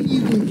see if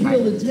you can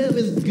kill the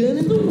toughest gun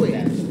in the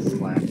West. been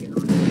slacking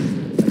on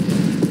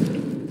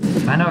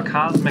it. I know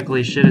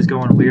cosmically shit is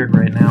going weird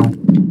right now.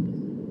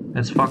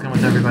 It's fucking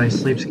with everybody's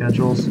sleep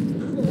schedules. No,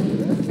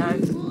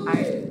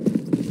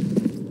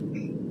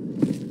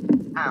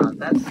 I don't know,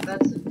 that's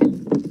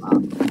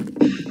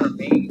for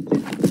me,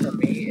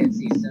 it's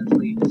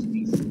essentially just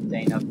me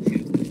staying up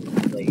too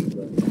late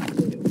with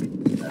video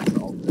games. That's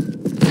all it is.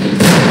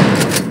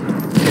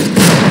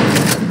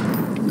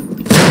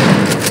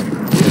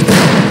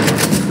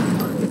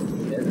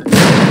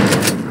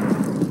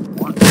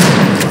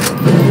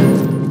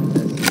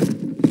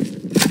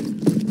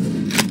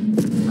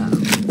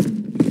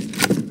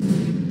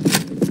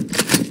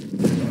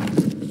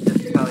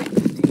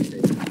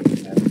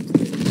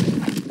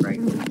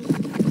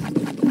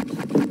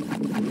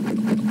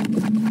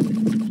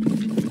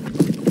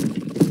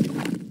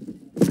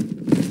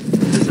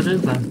 Yes, it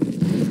is then.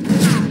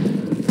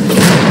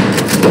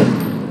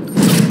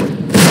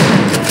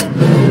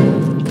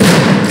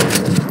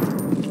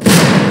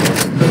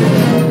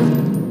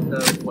 So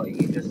what,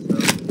 you just throw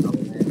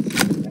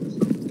elements next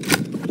to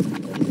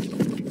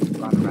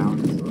run around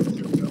and sort of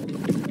go.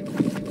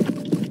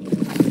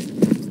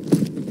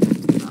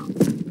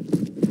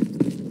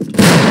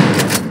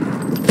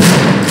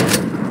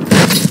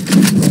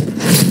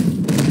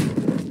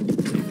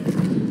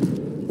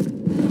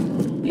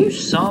 You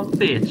son of a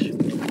bitch.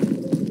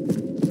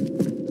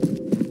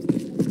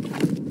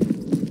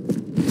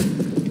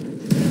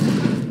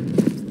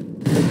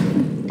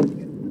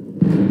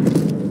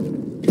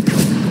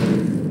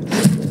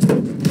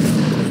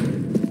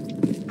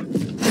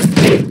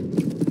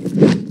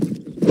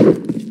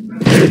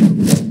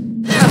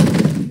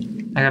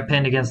 I got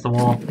pinned against the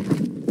wall.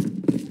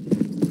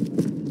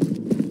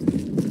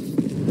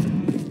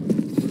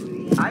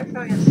 I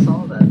fucking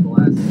saw that the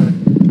last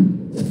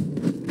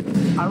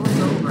second. I looked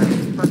over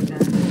and fucking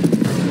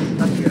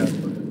stuck you up.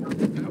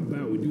 How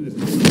about we do this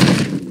the way?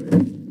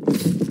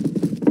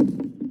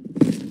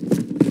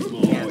 Come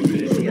on, Yeah, you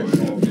you see us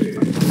all.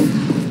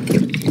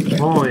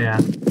 Oh yeah.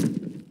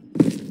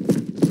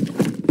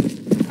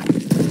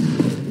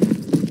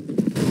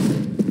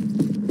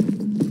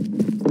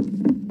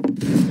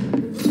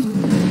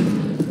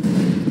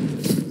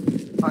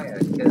 Oh yeah,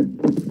 good.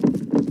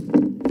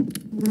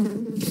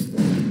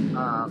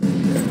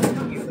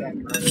 You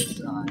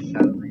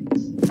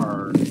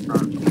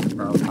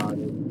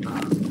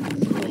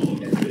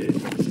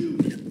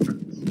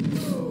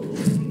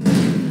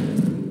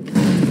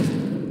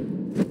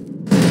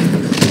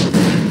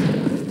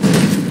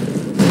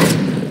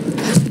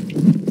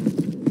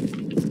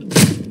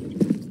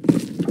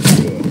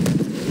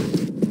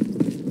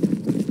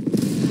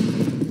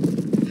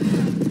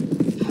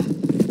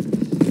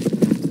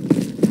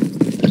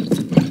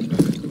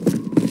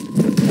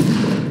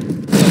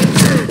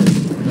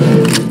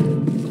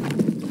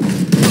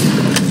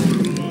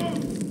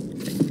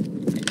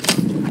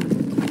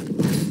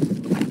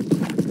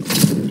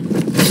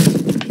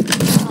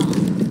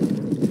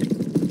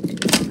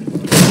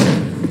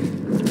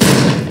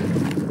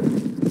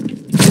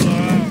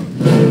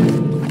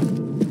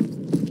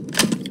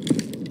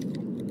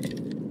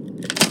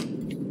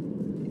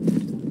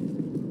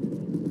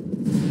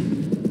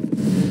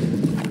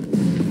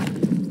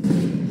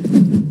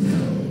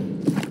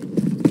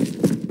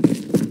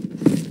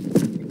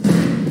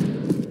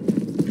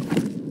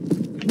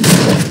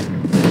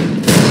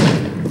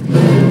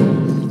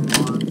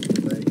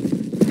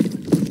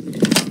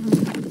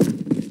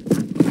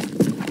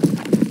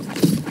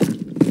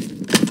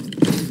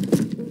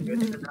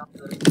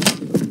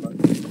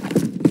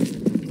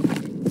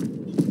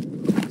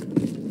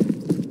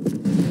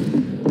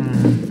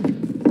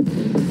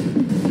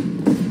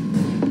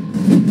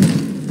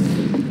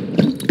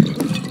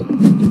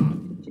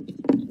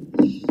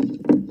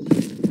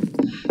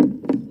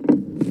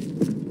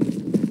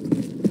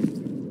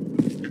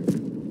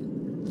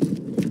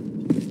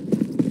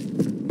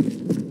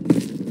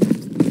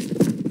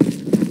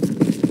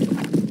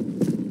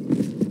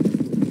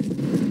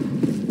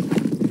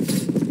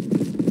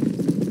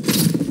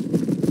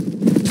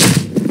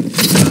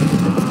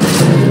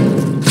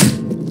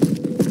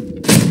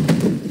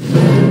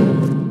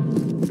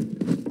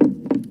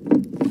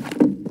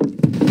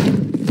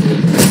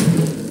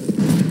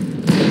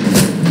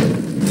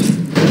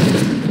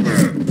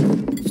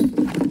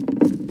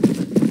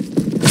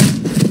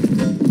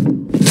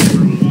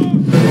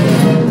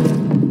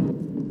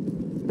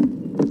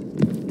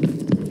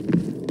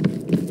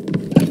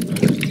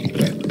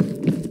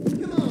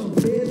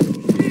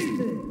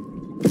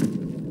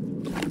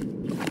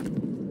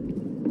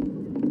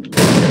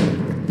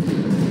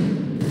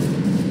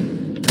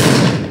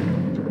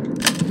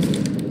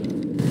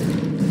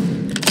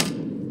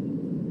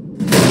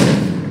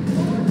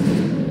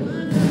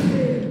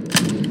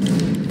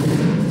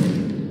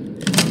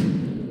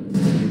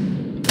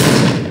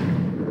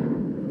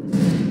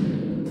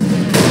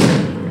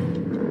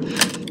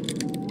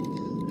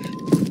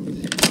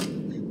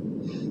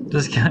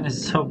This gun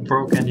is so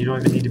broken, you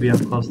don't even need to be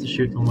up close to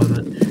shoot them with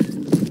it.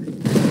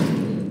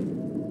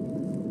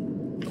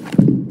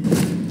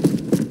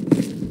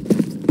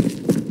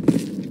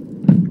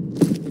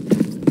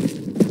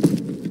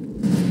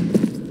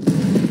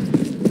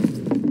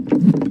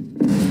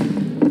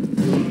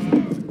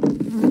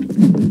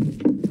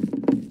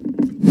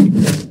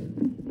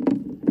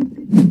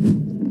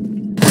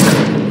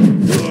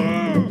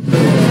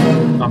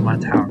 On my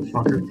tower,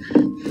 fucker.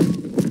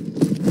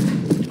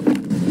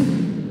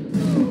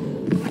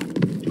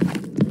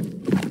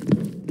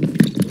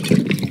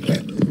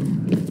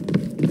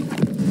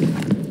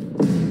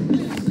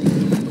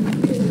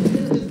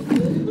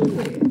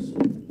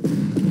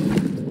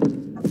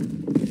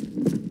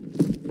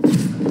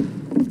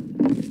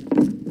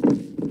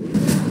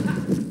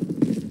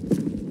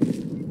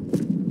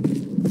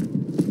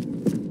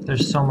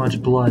 There's so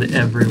much blood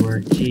everywhere.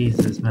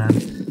 Jesus, man.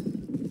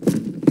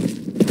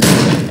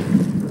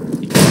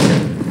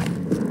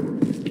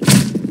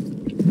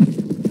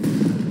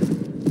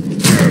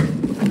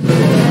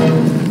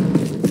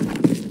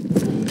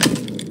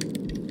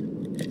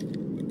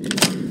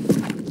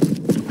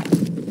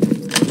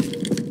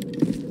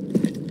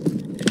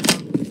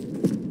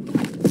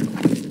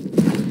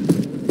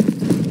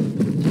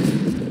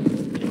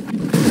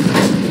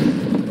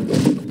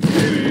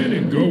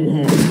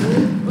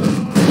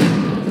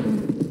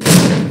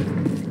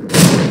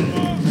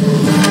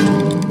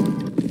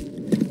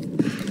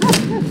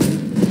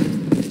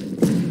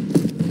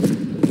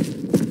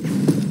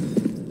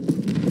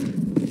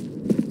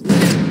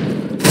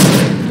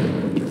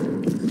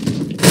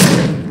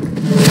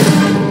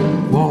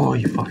 Whoa,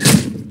 you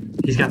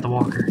fucker. He's got the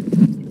walker.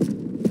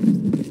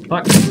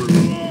 Fuck.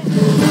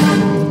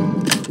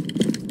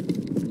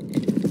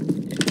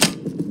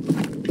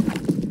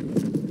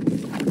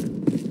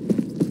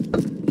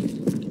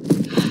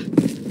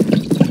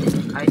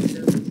 I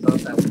seriously thought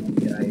that one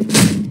guy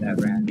that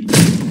ran.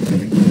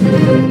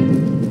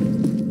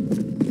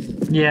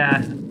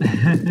 Yeah,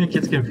 it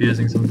gets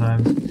confusing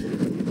sometimes.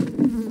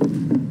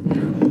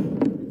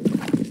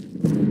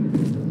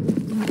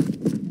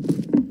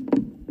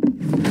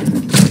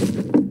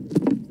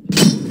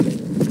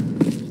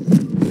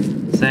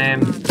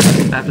 Same.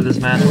 After this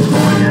match, I'm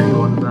calling in,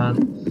 going to bed.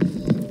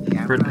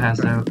 Yeah, Britt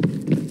passed out.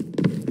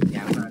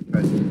 Yeah, I'm gonna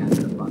try to catch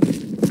up on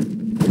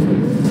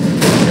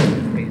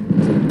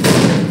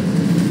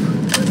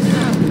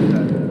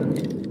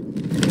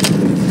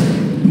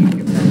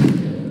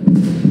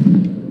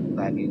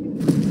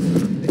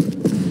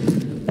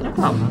No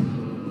problem.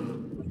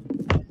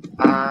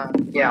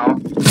 Yeah,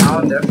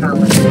 I'll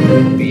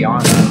definitely be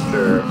on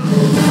after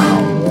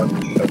work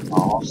shut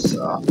off,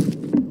 so.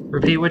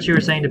 Repeat what you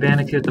were saying to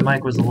Bandicoot. The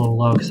mic was a little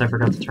low because I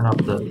forgot to turn up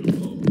the...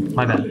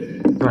 My bad.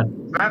 Go ahead.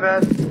 My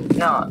bad.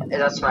 No,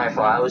 that's my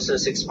fault. I was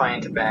just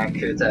explaining to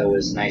Bandicoot that it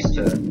was nice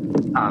to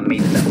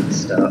meet them and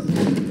stuff.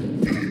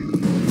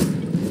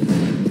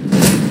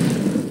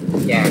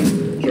 Yeah,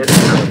 kids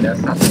will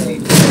definitely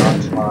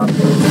not tomorrow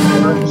for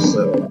work,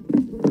 so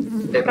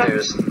if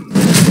there's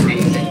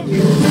anything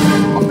you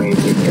want me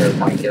to hear or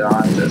want to get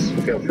on, just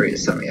feel free to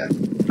send me a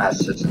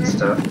message and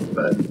stuff,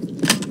 but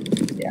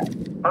yeah.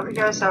 Hope you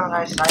guys have a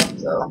nice night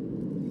though.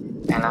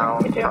 And I'll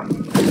talk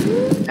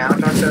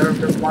to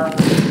everyone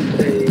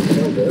they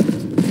feel good.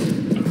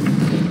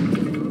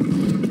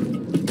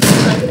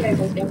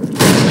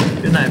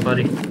 Good night,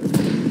 buddy.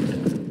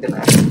 Good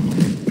night.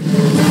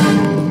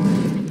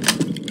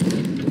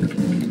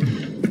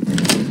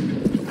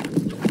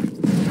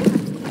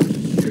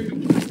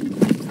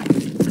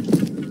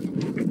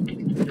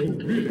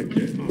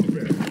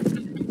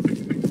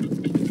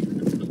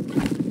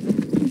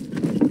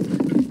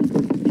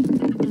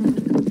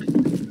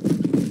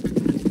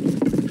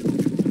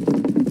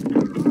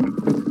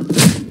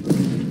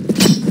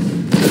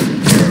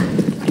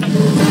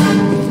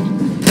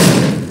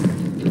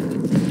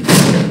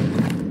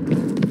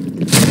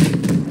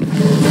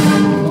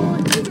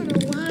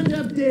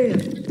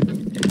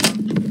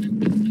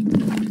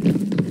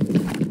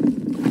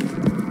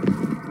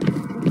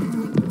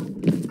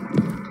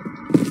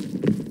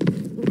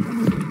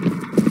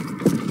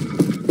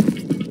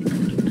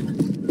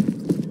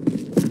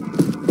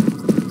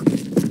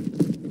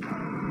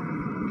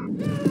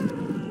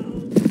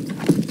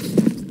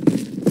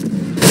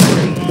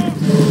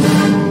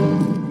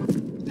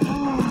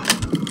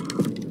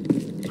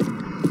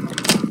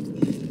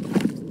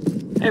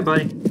 Hey,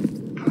 buddy.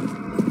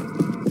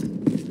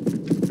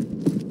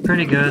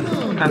 Pretty good.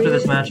 After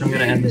this match, I'm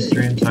gonna end the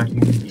stream so I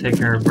can take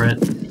care of Britt.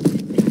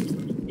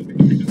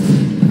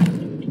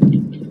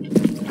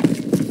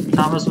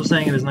 Thomas was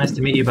saying it was nice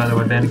to meet you, by the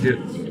way, Bandicoot.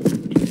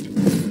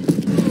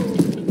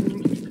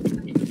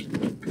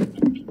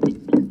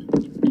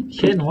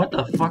 Kid, what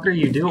the fuck are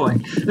you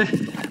doing?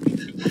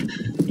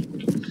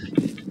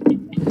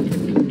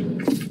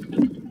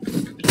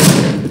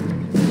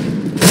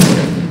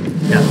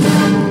 Yeah.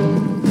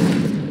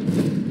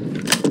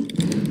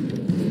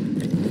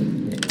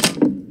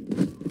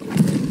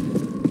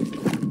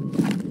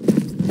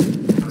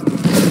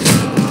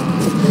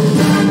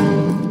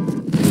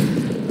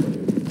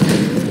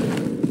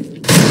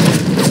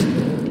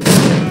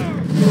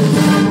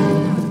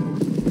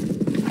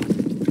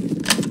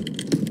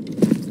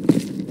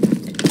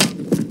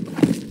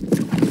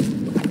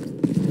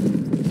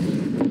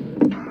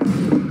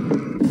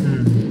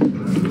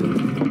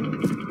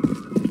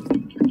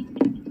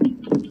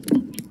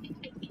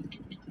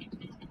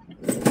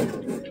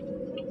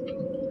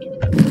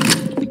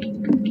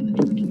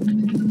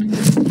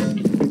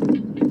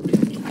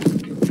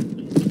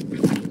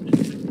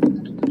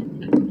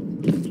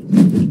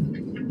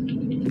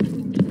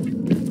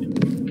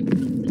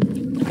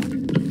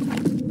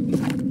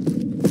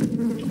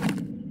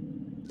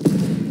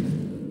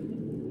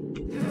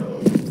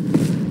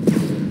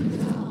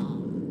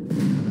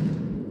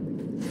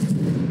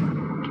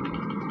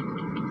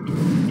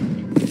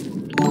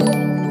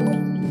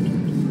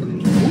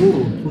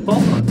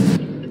 Hold on.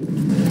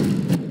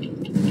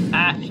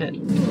 Ah, shit.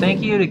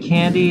 Thank you to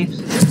Candy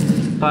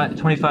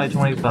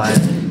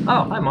 2525.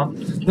 Oh, hi, Mom.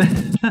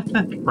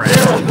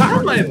 Brad.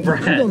 Not my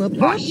Brad. I'm gonna Oh,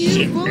 pop you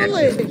shit. full of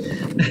legs.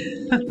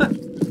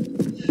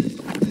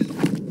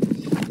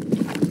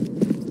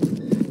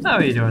 How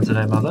are you doing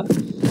today, Mother?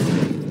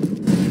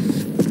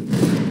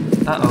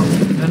 Uh-oh.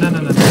 No.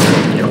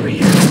 Get over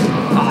here.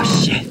 Oh,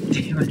 shit.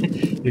 Damn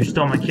it. You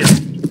stole my kill.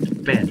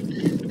 Bad.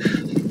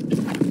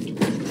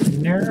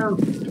 No.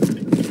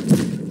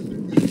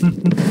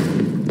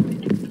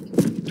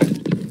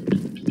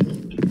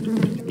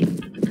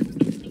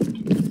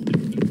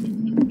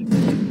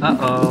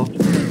 Uh-oh.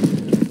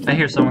 I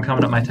hear someone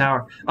coming up my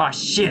tower. Oh,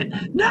 shit.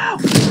 No!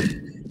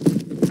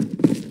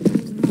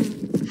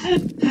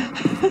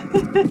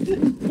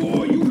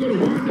 Boy, you gonna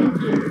wind up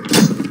there.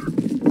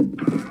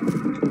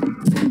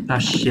 Oh,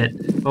 shit.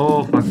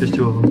 Oh, fuck, there's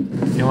two of them.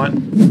 You know what?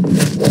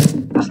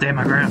 I'll stand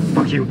my ground.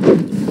 Fuck you.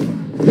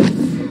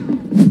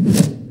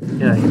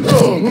 Get out of here.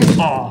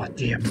 Oh,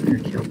 damn. You're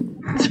killed.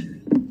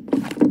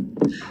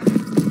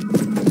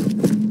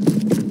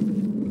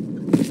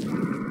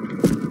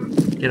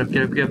 Get up.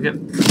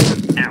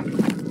 Ow.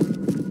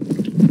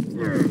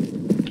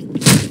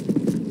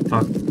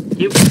 Fuck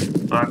you.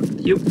 Fuck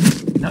you.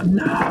 No.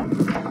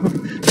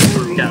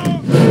 Go.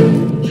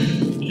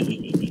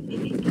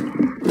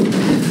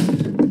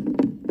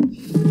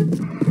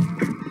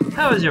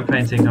 How is your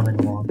painting coming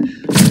along?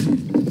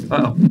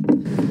 Uh-oh.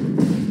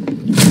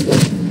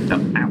 No,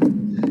 ow.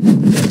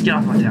 Get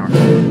off my tower.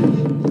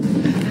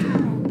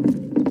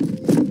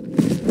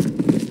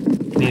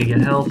 Need to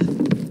get health.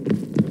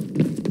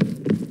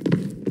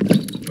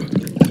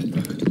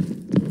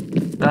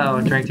 Uh-oh,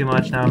 I drank too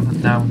much. Now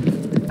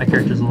my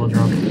character's a little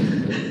drunk.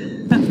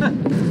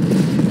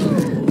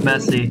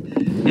 Messy.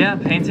 Yeah,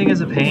 painting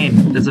is a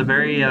pain. It's a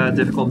very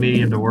difficult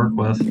medium to work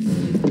with.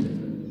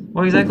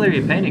 What exactly are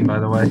you painting, by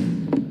the way?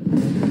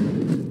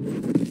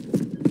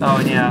 Oh,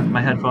 and yeah,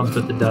 my headphones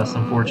bit the dust,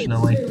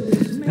 unfortunately.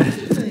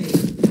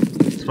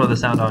 That's why the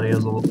sound audio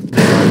is a little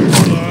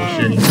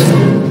shitty.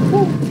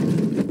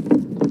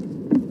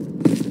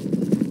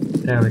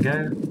 There we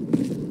go.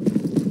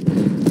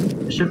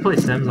 I should play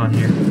Sims on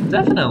here.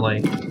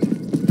 Definitely.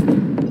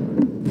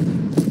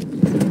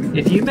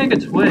 If you make a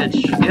Twitch,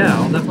 yeah,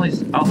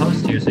 I'll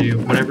host you, so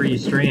whenever you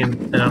stream,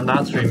 and I'm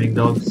not streaming,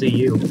 they'll see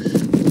you.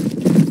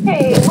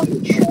 Hey, what are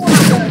you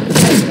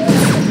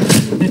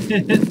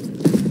chewing?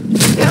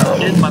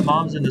 Kid, my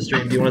mom's in the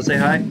stream. Do you want to say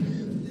hi?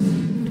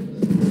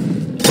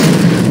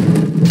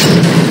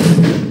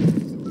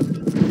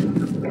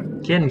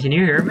 Kid, can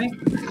you hear me?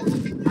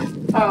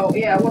 Oh,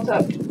 yeah, what's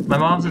up? My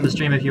mom's in the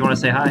stream if you want to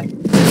say hi.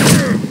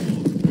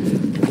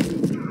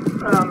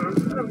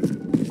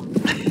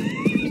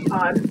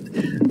 Odd.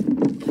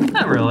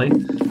 Not really.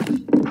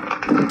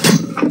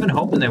 I've been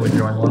hoping they would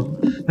join one.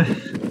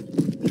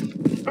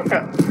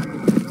 Okay.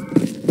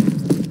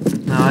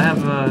 No,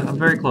 I'm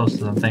very close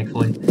to them,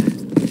 thankfully.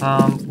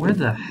 Where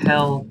the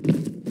hell?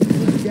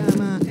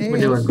 Where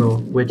do I go?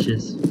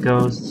 Witches,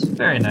 ghosts,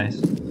 very nice.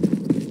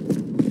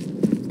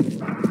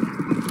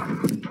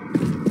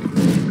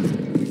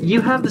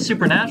 You have the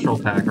supernatural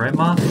pack, right,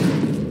 Mom?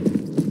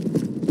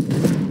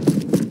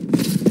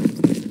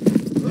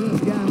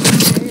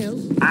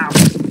 Ow!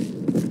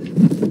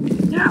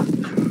 No!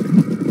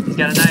 He's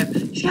got a knife!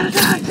 He's got a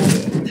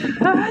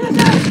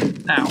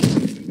knife! Ow!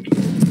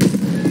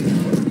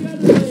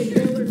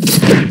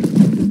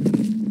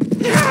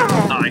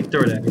 Oh, he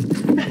threw it at me.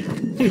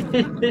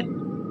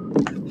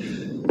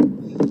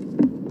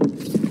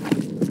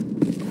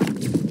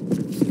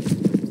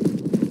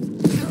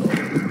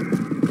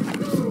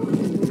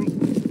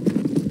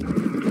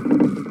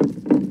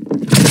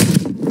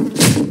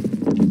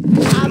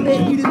 I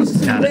bet you didn't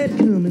see that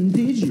coming,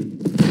 did you?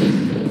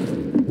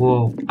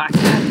 Whoa.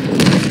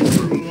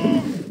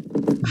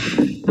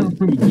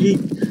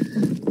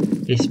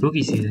 It's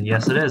spooky season.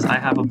 Yes, it is. I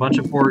have a bunch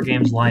of horror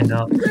games lined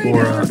up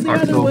for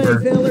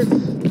October.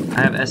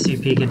 I have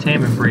SCP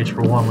Containment Breach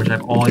for one, which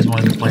I've always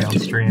wanted to play on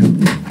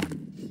stream.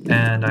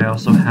 And I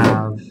also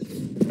have...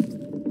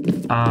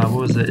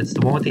 what was it? It's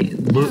the one with the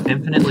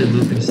infinitely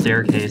looping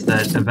staircase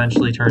that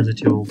eventually turns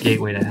into a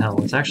gateway to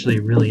hell. It's actually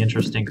a really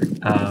interesting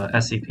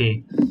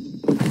SCP.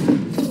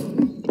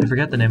 I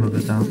forget the name of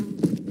it, though.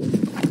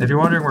 If you're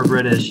wondering where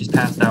Britt is, she's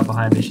passed out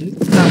behind me.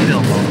 She's not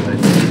feeling well today.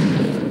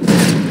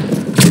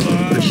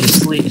 But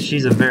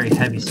she's a very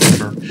heavy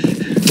sleeper.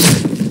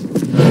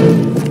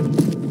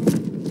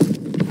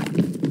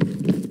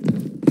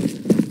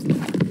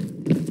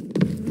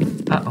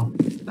 Uh-oh.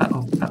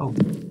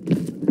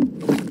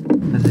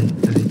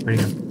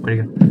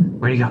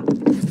 Where'd he go?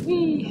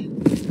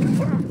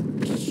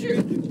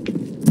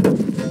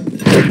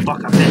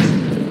 Fuck, I missed.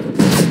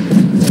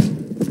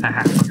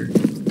 Haha, fucker.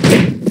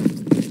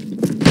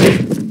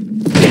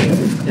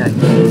 Yeah,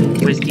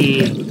 whiskey,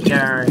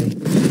 yari.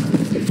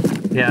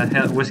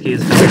 Yeah, whiskey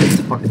is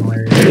fucking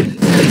hilarious.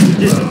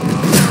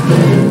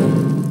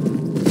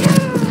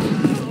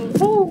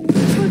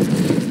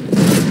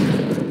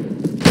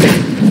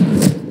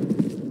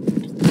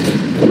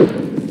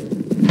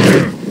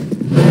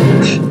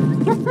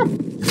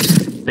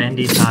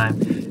 D&D time.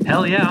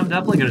 Hell yeah, I'm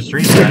definitely gonna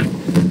stream that.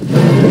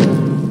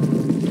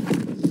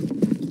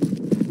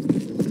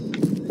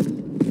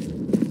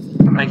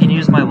 I can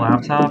use my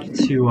laptop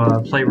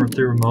to play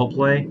through remote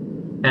play,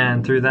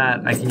 and through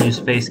that I can use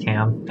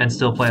Facecam and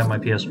still play on my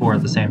PS4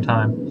 at the same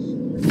time.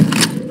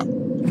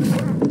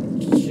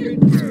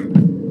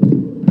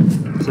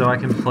 So I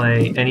can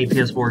play any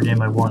PS4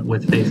 game I want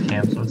with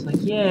Facecam. So it's like,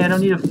 yeah, I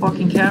don't need a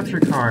fucking capture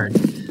card.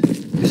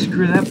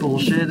 Screw that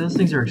bullshit. Those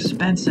things are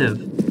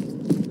expensive.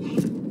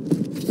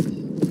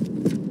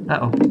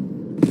 Uh-oh.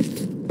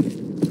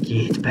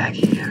 Get back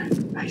here.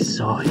 I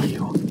saw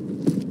you.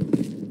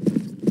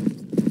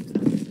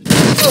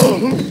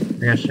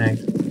 I got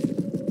shanked.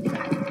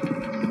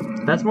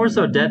 That's more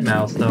so dead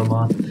mouse though,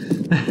 Ma.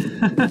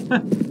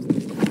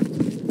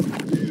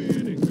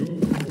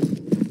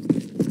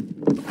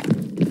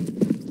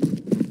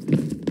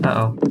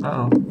 Uh-oh.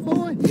 Uh-oh.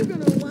 Boy, you're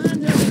gonna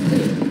wind up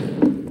dead.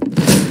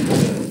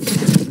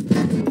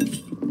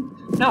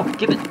 No,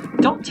 give it.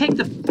 Don't take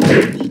the.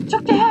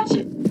 Took the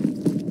hatchet.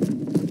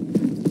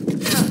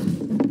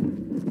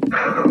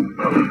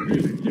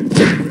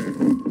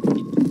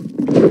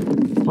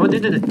 Oh,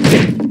 did it?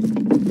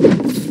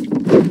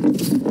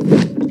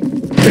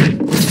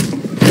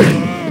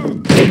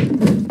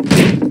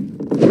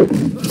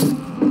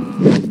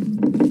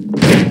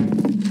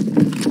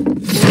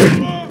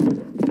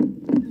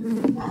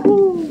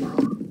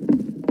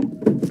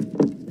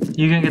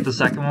 You gonna get the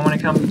second one when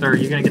it comes, or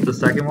you gonna get the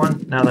second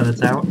one now that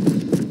it's out?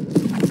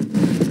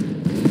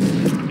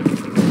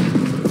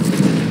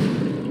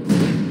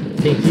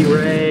 Pinky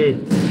Ray.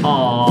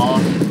 Aww.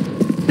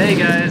 Hey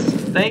guys,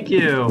 thank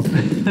you.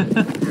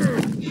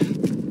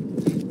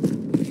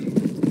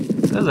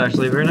 That was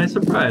actually a very nice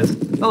surprise.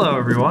 Hello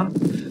everyone.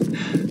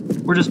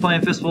 We're just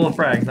playing Fistful of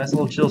frags. Nice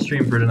little chill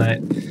stream for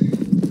tonight.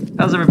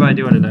 How's everybody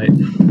doing tonight?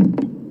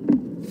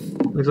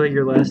 Looks like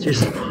your last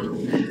year's.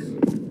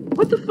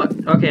 What the fuck?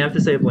 Okay, I'm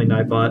disabling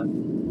Nightbot.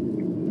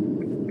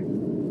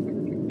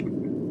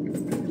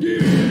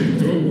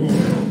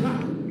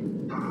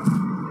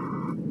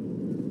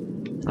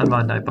 I'm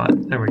on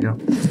Nightbot. There we go.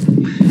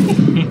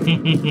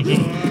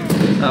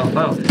 Oh.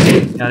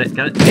 Got it.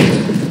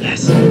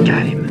 Yes,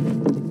 got him.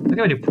 Look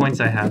how many points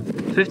I have.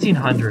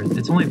 1,500.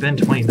 It's only been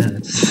 20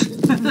 minutes.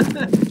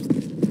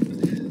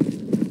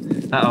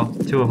 Uh-oh,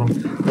 two of them.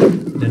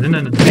 No.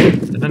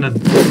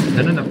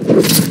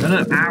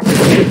 Ow!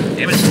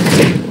 Damn it!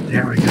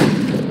 There we go.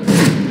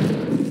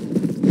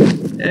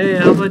 Hey,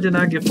 how about I did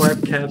not get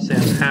black cap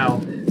Sam?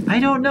 How? I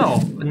don't know.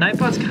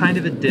 Nightbot's kind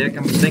of a dick.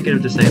 I'm thinking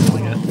of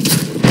disabling it.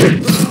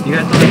 You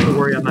guys don't have to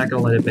worry, I'm not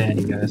gonna let it ban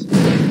you guys.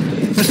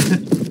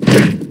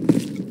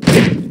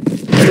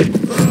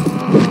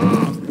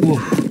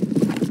 Oof.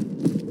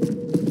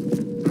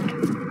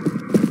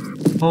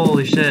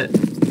 Holy shit.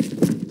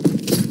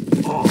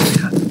 Oh my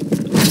god.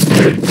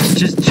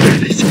 Just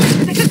jump it.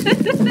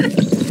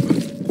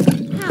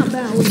 How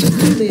about we do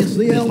this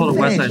the Just pulled a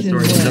West Side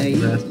Story and jumped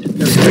old-fashioned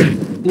his way?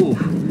 ass. Oof.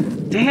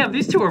 Damn,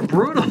 these two are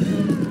brutal.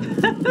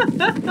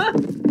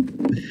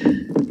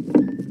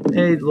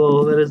 Hey,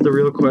 lol, that is the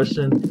real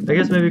question. I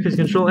guess maybe because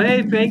control.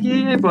 Hey,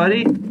 Pinky. Hey,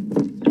 buddy.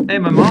 Hey,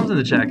 my mom's in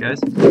the chat, guys,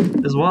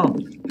 as well.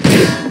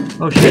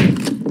 Oh shit.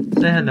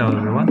 Say hello,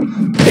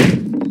 everyone.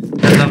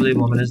 That lovely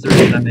woman is the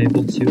reason I'm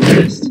able to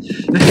exist.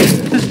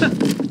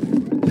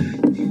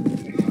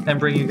 And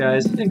bring you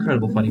guys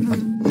incredible funny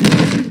fun.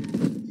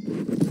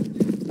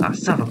 Ah,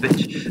 son of a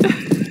bitch.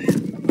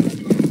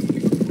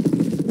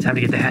 Time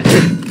to get the hat.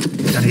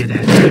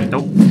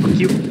 Nope, fuck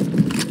you.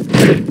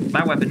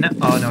 My weapon now.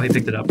 Oh no, he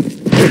picked it up.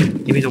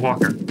 Give me the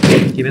walker.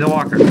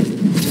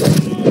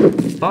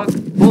 Fuck,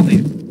 both of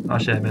you. Oh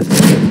shit, I missed.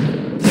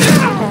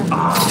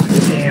 Ah,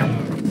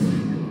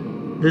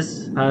 damn. This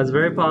is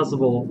very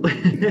possible.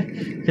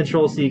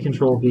 Control C,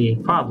 Control V.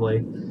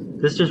 Probably.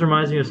 This just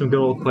reminds me of some good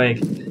old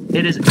Quake.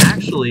 It is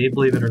actually,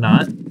 believe it or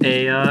not,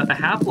 a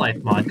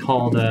Half-Life mod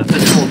called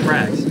Fistful of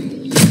frags.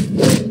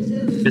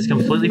 It's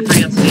completely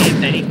free on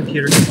Steam. Any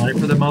computer can run it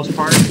for the most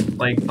part.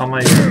 Like on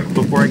my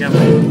before I got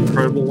my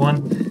incredible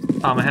one,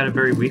 I had a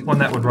very weak one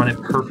that would run it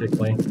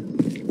perfectly.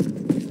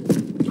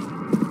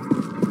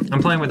 I'm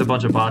playing with a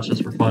bunch of bots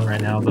just for fun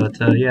right now, but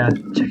yeah,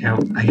 check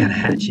out. I got a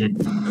hatchet.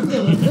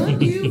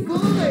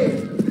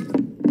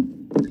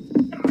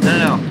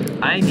 No,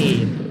 I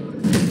need.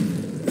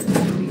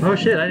 Oh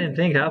shit! I didn't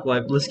think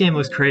Half-Life. This game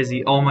looks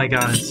crazy. Oh my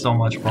god, it's so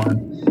much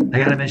fun. I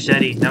got a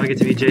machete. Now we get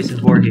to be Jason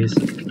Voorhees.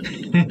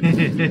 Can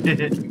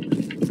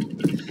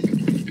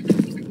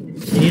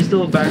you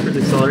still backwards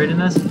accelerate in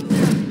this?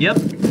 Yep.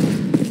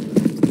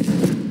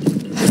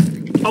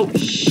 Oh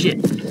shit!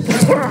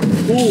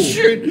 Ooh.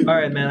 Shit!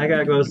 Alright man, I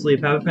gotta go to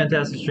sleep. Have a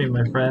fantastic stream,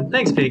 my friend.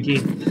 Thanks, Pinky.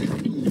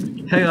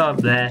 Hey,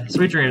 there.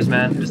 Sweet dreams,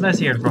 man. It was nice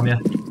hearing from you.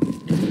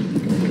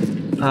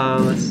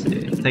 Let's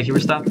see. Thank you for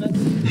stopping in.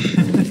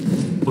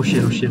 Oh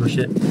shit.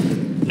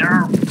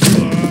 No!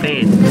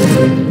 Bad.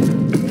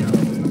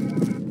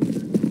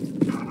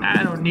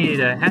 I don't need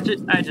a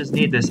hatchet, I just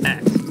need this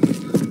axe.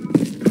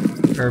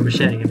 Or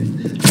machete, I mean.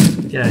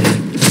 Get out of here.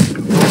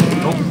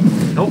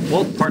 Nope.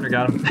 Well, partner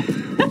got him.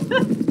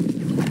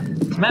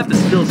 This map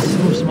is still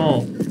so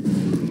small.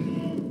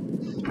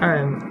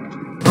 Alright.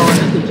 Oh, and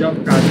there's the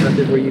jump crouch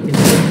method where you can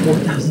do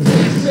 4,000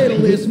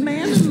 Riddle is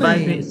man to bye,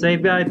 man. say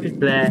bye,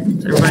 blah.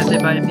 Everybody say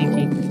bye to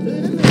Pinky.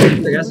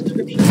 I got a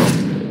subscription.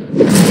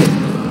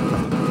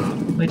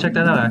 Let me check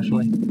that out,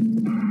 actually.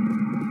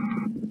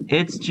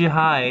 It's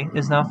Jihai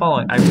is now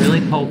following. I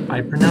really hope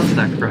I pronounced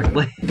that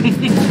correctly.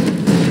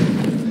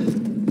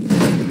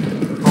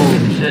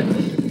 Holy shit.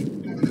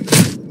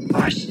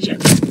 Oh shit.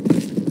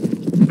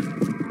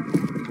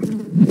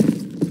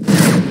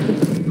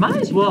 Might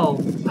as well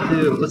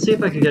do, let's see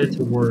if I can get it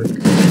to work.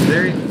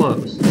 Very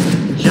close.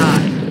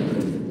 Jai.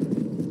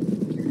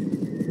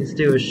 Let's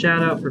do a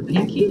shout out for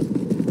Pinky,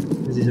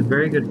 because he's a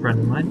very good friend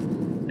of mine,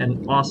 and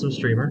an awesome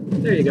streamer.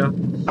 There you go.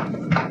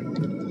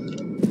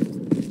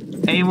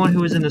 Anyone who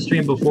was in the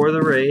stream before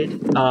the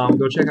raid,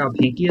 go check out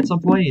Pinky at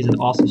some point. He's an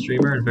awesome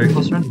streamer and a very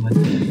close friend of mine.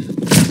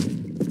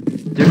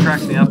 Dude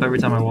cracks me up every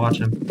time I watch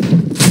him.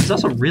 He's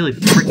also really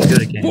freaking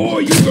good at games.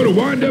 Boy, you're gonna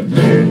wind up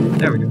dead.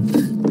 There we go.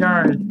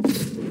 Yard.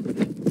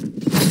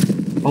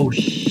 Oh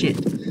shit.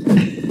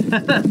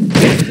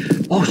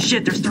 Oh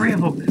shit, there's 3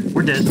 of them.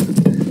 We're dead.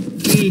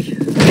 Eee.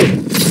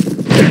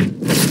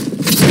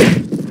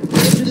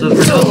 So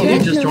for those of you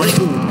just joining,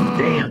 ooh,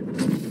 damn.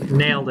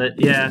 Nailed it,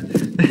 yeah.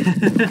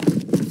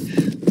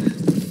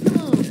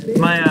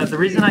 The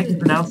reason I can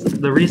pronounce,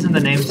 the reason the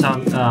name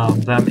sounds,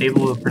 that I'm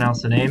able to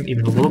pronounce the name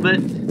even a little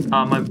bit,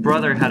 my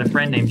brother had a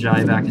friend named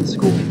Jai back in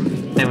school.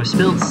 And it was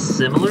spelled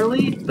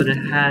similarly, but it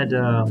had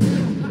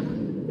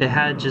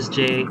just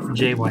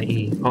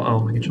J-Y-E. Uh-oh,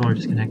 my controller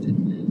disconnected.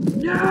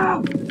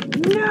 No!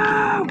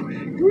 No!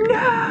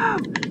 No!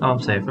 Oh, I'm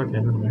safe. Okay,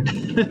 never mind.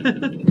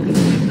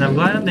 And I'm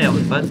glad I nailed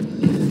it, bud.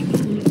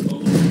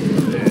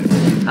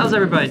 How's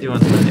everybody doing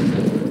tonight?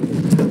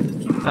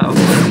 Uh-oh.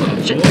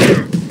 Shit.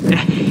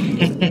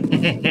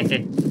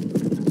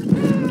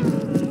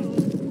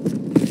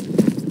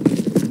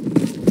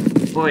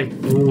 Boy.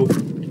 Ooh.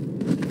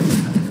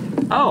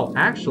 Oh,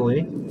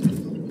 actually.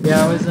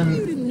 Yeah, I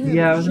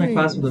was in a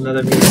class with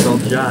another dude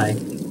called Jai.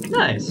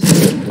 Nice.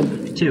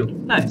 2.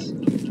 Nice.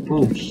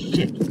 Ooh,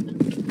 shit.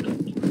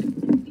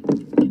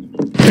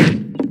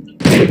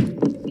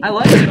 I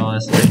like it,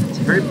 honestly. It's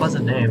a very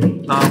pleasant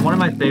name. One of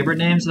my favorite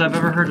names that I've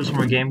ever heard was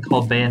from a game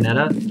called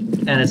Bayonetta,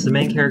 and it's the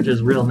main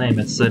character's real name.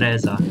 It's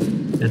Cereza.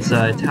 It's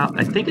I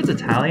think it's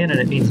Italian, and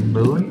it means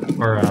moon,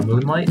 or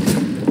moonlight. It's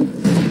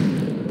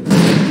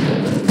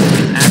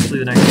actually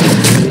the next game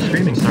we're going to be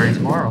streaming starting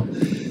tomorrow.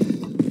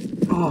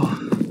 Oh,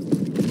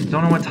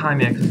 don't know what time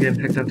yet, because I'm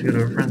getting picked up to go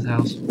to a friend's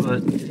house,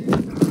 but...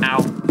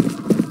 Ow.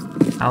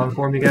 I'll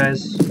inform you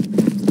guys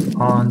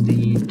on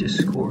the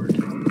Discord.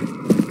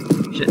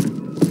 Shit.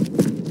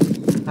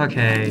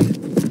 Okay.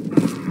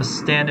 Let's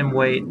stand and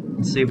wait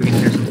and see if we can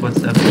hear some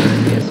footsteps of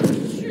enemies.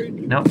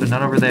 Nope, they're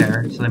not over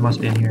there, so they must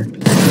be in here.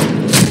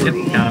 Yep,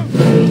 got him.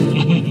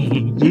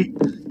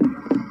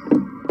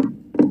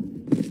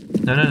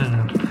 No.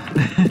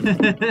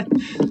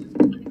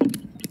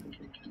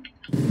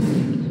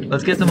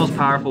 Let's get the most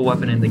powerful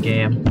weapon in the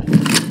game.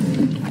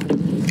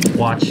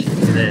 Watch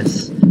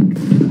this.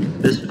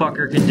 This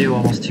fucker can do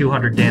almost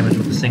 200 damage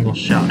with a single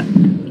shot.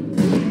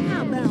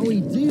 How about we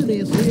do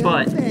this?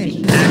 But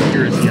the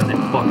accuracy on it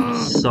fucking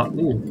sucks.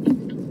 Ooh.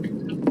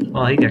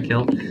 Well, he got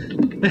killed.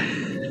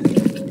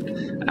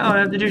 I don't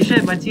have to do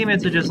shit. My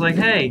teammates are just like,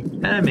 hey,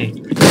 enemy.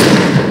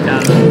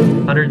 Got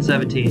him.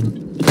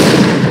 117.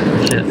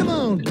 Shit. Come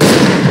on. 2.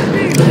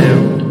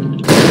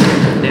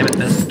 Damn it,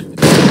 miss. 3.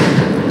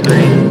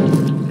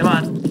 Come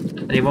on.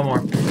 I need one more.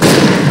 4.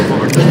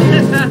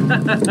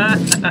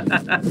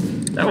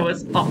 That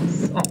was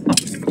awesome.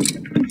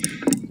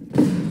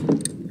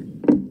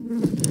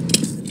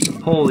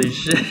 Holy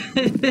shit.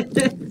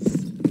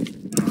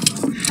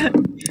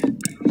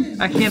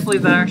 I can't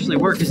believe that actually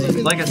worked, because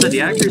like I said,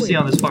 the accuracy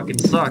on this fucking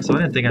sucks, so I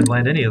didn't think I'd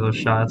land any of those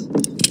shots.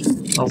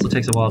 It also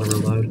takes a while to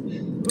reload.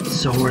 It's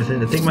so worth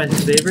it. I think my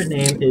favorite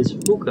name is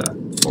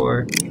Fuka,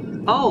 or...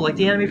 Oh, like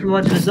the enemy from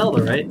Legend of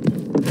Zelda, right?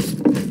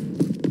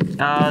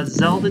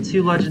 Zelda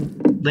 2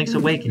 Link's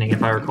Awakening,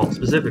 if I recall,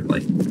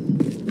 specifically.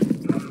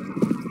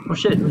 Oh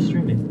shit, who's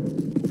streaming?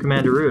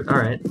 Commander Root.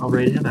 Alright, I'll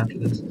raid him after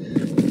this.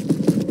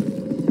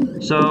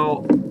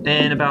 So,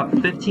 in about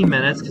 15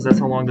 minutes, because that's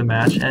how long the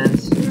match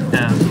ends,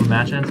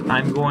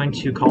 I'm going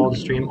to call the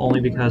stream only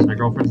because my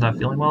girlfriend's not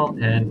feeling well,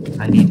 and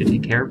I need to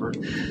take care of her.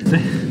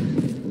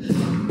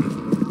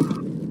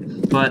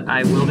 But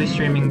I will be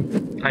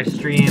streaming, I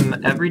stream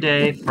every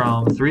day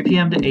from 3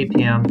 p.m. to 8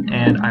 p.m.,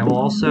 and I will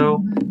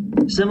also,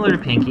 similar to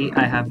Pinky,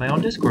 I have my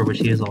own Discord, which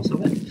he is also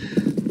in.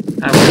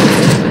 I will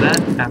do that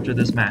after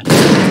this match.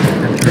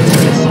 After I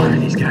slaughter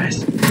these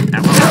guys.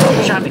 Ow,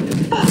 shot me!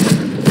 Oh,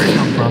 where'd it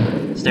come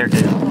from?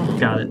 Staircase.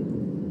 Got it.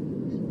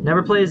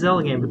 Never play a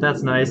Zelda game, but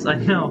that's nice. I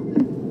know.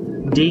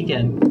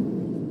 Deacon.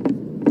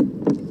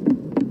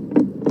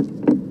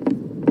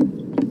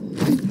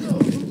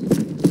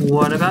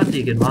 What about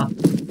Deacon, Ma?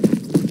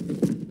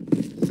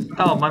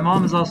 Oh, my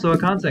mom is also a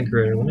content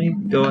creator. Let me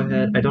go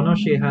ahead. I don't know if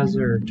she has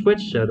her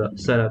Twitch set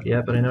up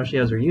yet, but I know she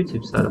has her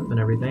YouTube set up and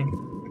everything.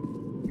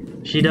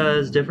 She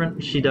does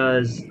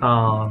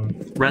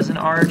resin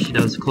art, she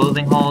does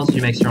clothing hauls,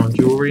 she makes her own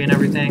jewelry and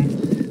everything.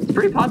 It's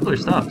pretty popular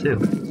stuff too.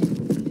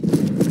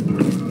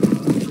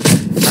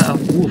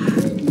 Oof.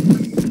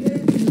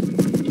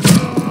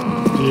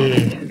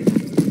 Yeah.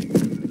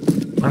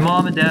 My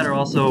mom and dad are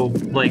also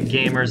like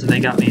gamers and they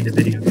got me into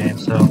video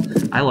games, so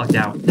I lucked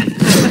out.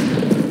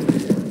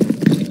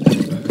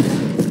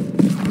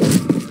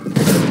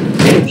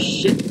 Oh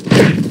shit.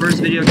 First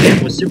video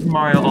game was Super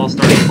Mario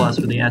All-Stars Plus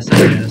for the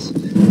SNES.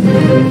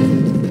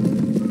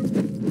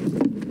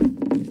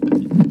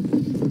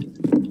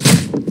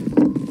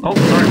 Oh,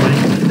 sorry, buddy.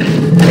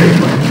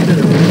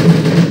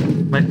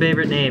 My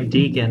favorite name,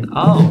 Deacon.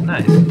 Oh,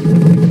 nice.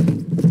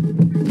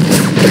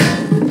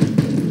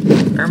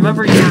 I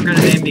remember you were going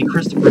to name me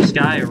Christopher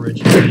Sky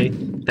originally.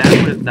 That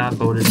would have not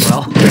boded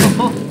well.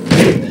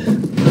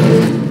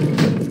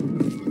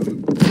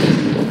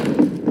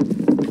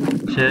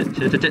 Shit.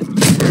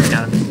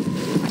 Got him.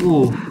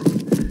 Ooh.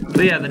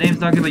 But yeah, the name's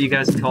not good, but you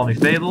guys can call me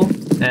Fable.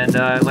 And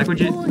I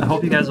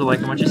hope you guys are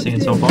liking what you're seeing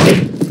so far.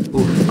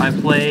 Oof. I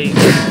play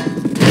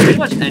pretty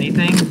much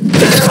anything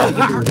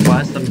that you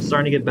request. I'm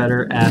starting to get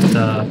better at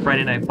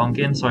Friday Night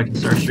Funkin', so I can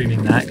start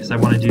streaming that, because I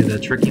want to do the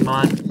Tricky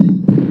mod.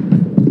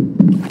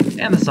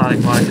 And the Sonic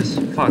mod, because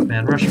fuck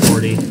man, Rush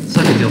 40,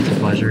 such a guilty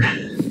pleasure.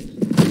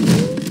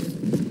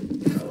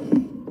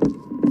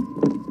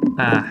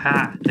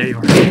 Aha, there you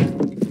are.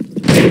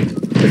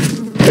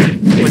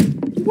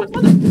 What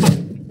motherfucker?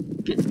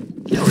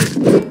 Get over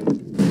here.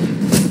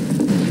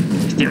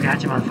 Still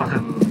got you,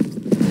 motherfucker.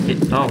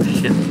 Oh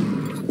shit.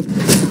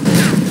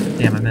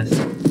 Damn, I missed.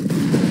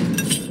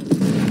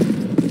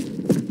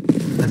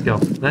 Let's go.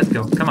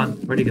 Come on,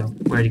 where'd he go?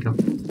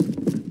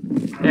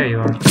 There you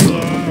are.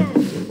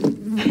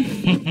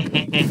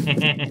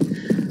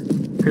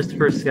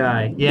 Christopher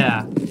Sky.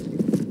 Yeah.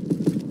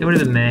 It would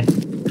have been me.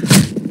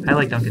 I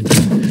like Duncan too.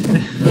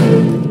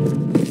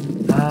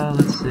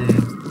 Let's see.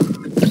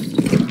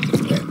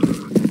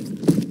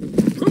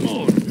 Come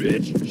on,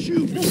 bitch.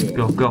 Shoot me.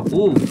 Go.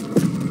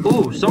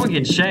 Ooh, someone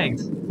getting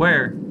shanked.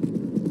 Where?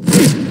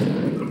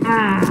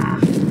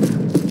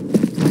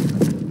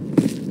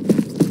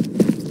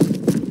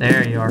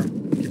 There you are.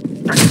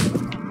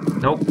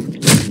 Nope.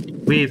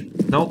 Weave.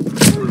 Nope.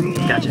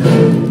 Gotcha.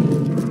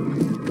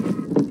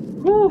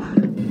 Woo.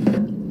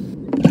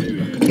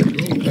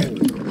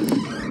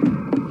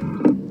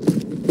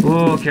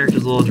 Oh,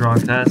 character's a little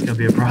drunk. That's gonna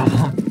be a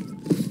problem.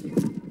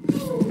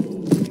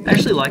 I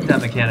actually like that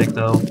mechanic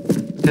though,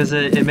 because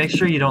it makes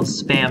sure you don't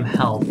spam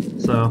health.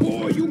 So.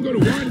 Boy, you gonna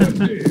wind up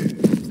dead.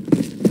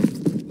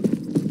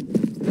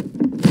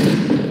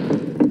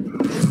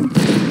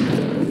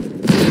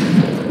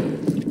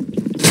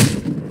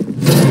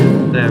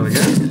 There we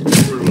go.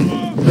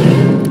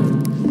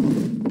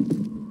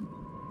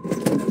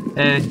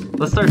 Hey,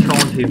 let's start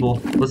trolling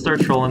people. Let's start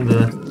trolling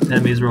the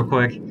enemies real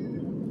quick.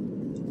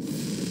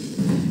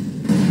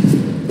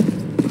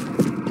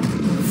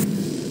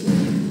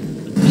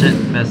 Shit,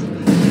 missed.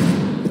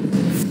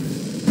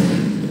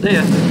 See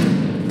ya.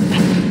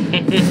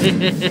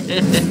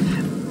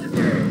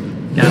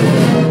 Got him.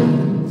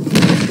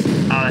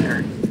 Oh, that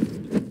hurt.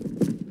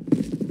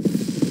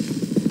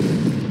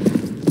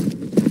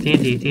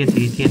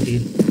 TNT.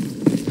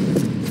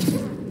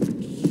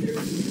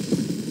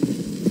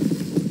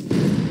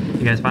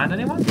 You guys find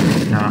anyone?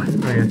 Nah,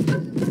 okay.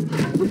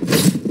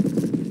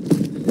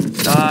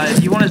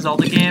 If you want a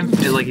Zelda game,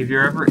 like if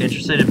you're ever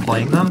interested in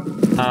playing them,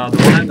 the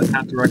one I would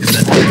have to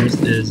recommend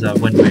most is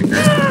Wind Waker.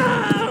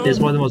 It's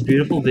one of the most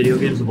beautiful video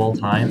games of all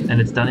time, and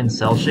it's done in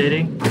cell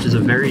shading, which is a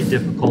very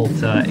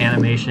difficult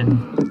animation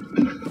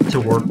to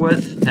work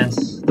with,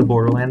 hence the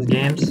Borderlands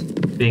games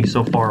being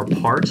so far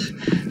apart.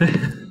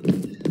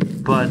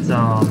 But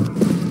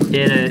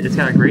it's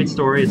got a great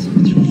story. It's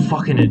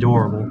fucking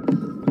adorable,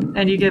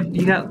 and you got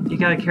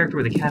a character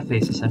with a cat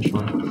face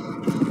essentially.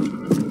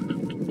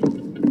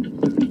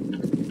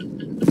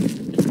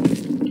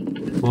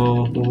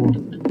 Whoa.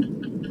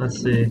 Let's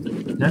see.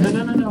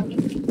 No.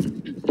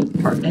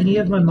 Are any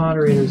of my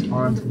moderators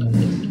on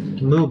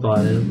tonight?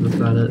 Moobot is. That's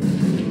about it.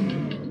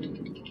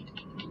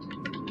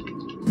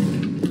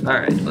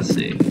 Alright, let's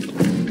see.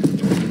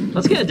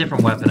 Let's get a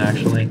different weapon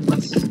actually.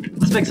 Let's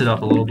mix it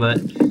up a little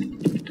bit.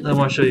 I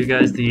want to show you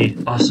guys the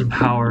awesome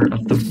power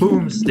of the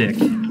boomstick.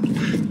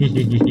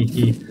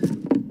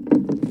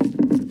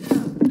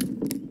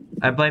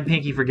 I blame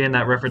Pinky for getting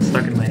that reference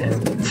stuck in my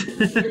head.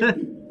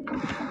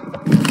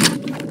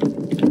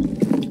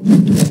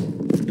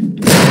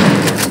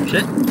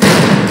 Shit.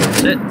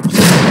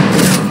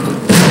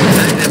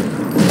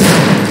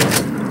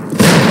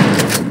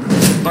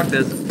 Fuck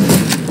this.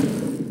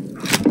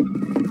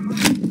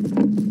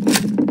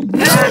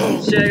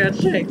 Shit, I got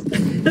shanked.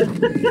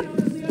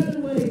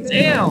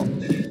 Damn!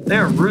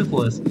 They're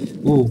ruthless.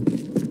 Ooh.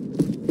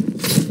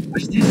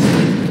 What's this?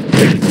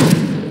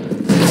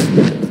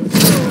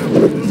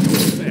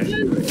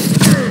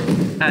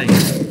 Outta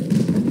here.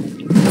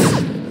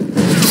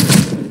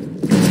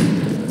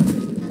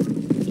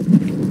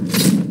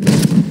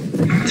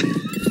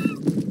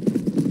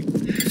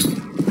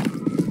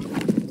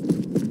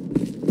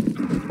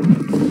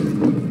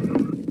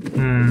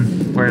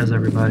 Where is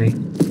everybody?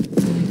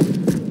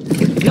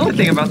 The only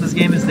thing about this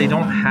game is they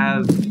don't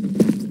have...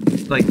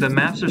 Like, the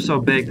maps are so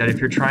big that if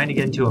you're trying to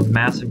get into a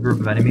massive group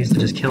of enemies to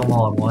just kill them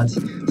all at once,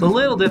 it's a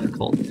little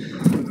difficult. Other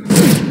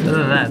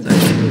than that, it's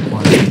actually really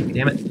fun.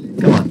 Damn it.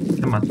 Come on,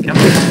 come on, come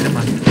on, come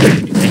on.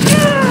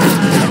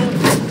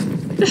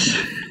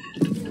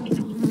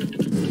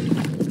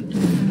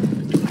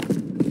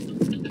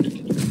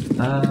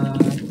 I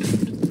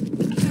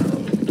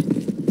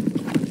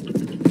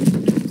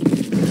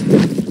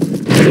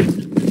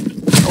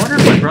wonder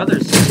if my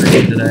brother's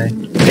streaming today.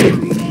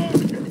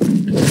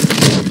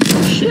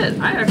 Shit,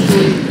 I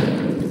actually...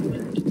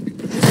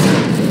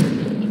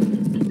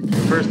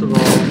 First of all...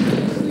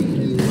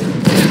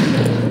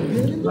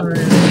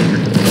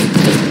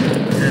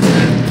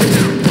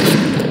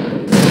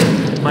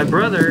 My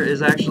brother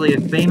is actually a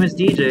famous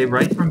DJ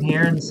right from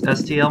here in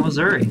STL,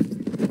 Missouri.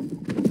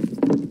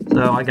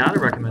 So I gotta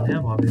recommend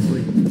him,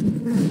 obviously.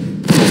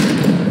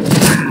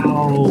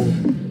 Ow!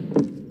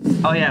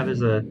 Oh yeah,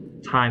 there's a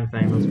time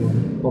thing as well.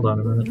 Hold on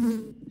a minute.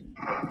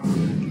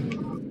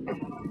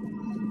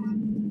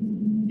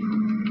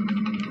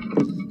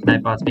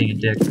 Nightbot's being a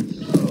dick.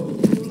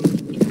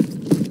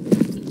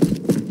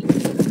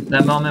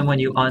 That moment when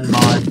you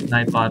unmod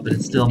Nightbot, but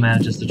it still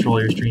manages to troll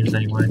your streams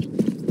anyway.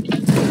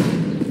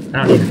 I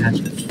don't even catch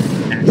it.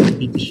 Actually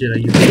beat the shit out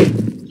of you.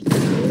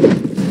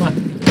 Come on.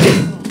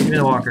 Give me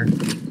the walker.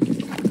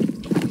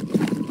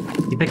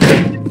 You picked it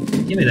up.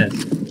 Give me this.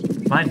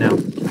 Mine now.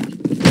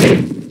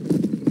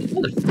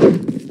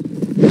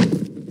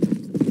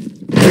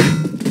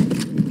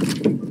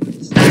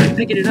 Stop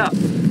picking it up.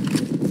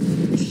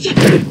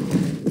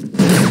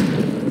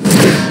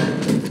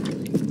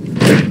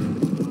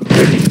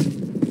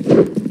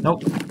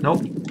 Nope.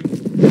 Nope.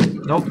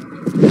 Nope.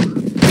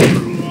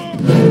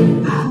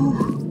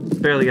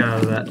 Barely got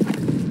out of that.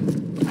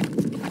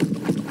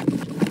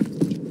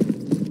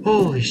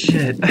 Holy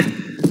shit.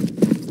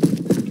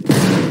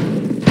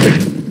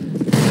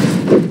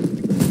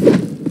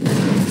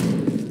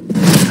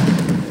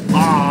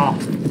 Oh.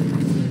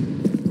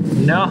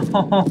 No.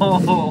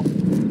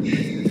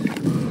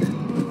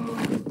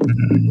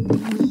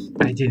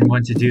 I didn't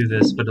want to do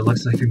this, but it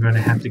looks like I'm going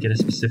to have to get a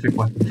specific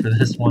weapon for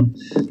this one.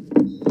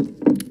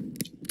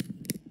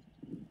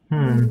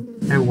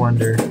 I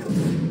wonder.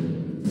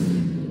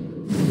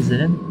 Is it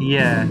in?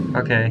 Yeah,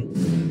 okay.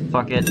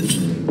 Fuck it.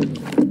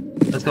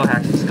 Let's go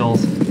hack some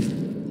skulls.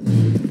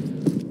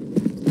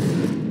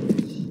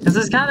 Because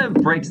this kind of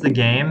breaks the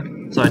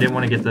game, so I didn't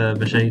want to get the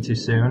machete too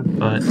soon,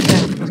 but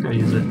yeah, let's go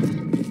use it.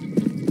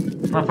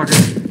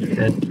 Motherfucker.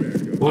 Dead.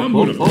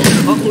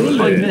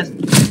 Oh, you missed.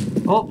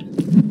 Oh.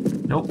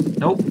 Nope,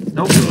 nope,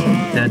 nope.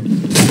 Dead.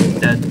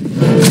 Dead.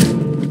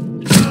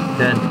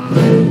 Dead.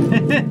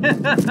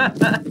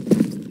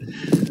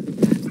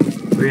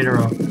 3 in a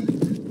row.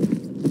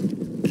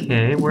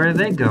 Okay, where are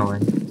they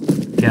going?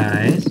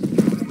 Guys.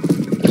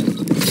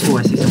 Oh,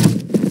 I see someone.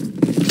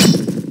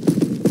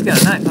 You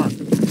got a knife, huh?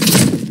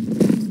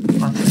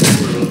 Come on.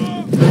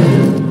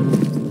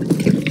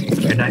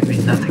 Your knife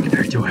means nothing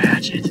compared to a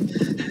hatchet.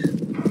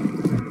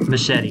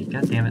 Machete.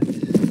 God damn it.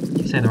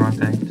 Keep saying the wrong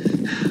thing.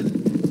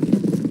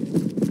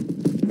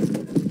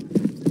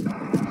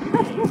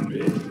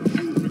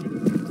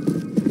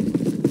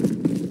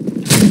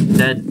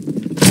 Dead.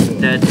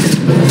 Dead.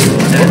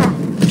 Dead.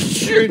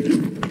 Shit!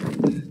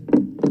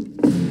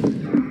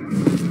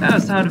 Now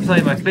it's time to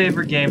play my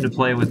favorite game to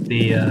play with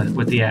the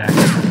axe.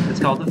 It's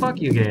called the Fuck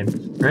You game.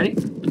 Ready?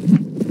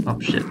 Oh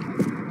shit.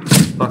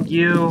 Fuck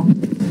you.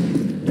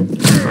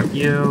 Fuck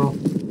you.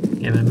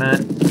 Give it a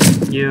minute.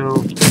 Fuck you.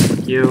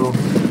 Fuck you.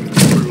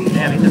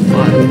 Damn, he did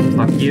blood.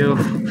 Fuck you.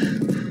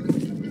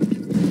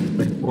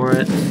 Wait for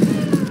it.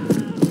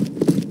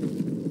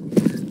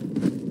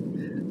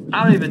 I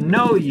don't even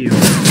know you.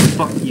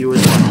 Fuck you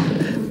as well.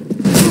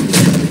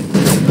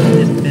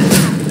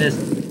 Miss.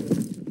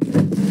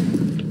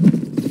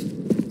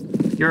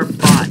 You're a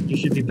bot. You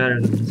should be better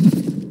than this.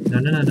 No.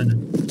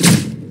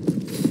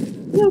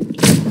 Woo.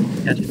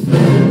 Gotcha.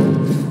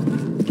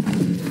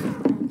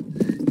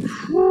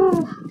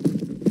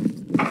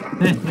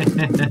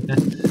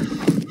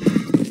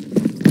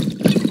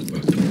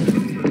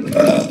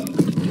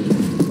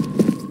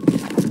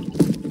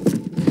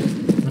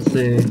 Let's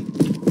see.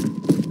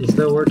 You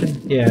still working?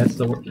 Yeah, it's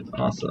still working.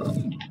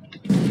 Awesome.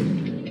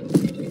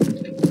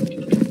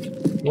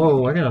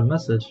 Whoa, I got a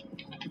message.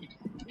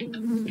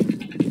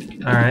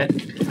 Alright.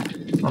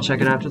 I'll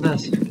check it after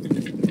this.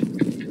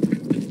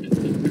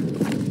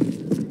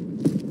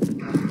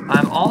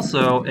 I'm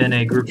also in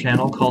a group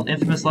channel called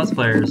Infamous Let's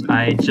Players.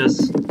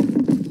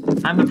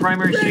 I'm the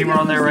primary streamer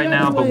on there right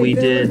now, but we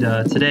did,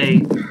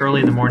 today,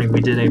 early in the morning,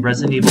 we did a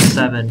Resident Evil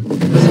 7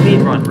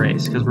 speedrun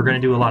race, because we're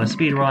going to do a lot of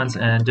speedruns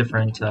and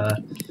different kind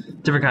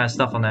of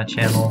stuff on that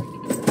channel.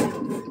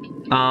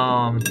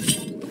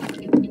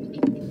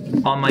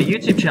 On my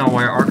YouTube channel,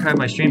 where I archive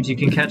my streams, you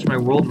can catch my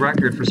world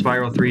record for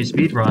Spyro 3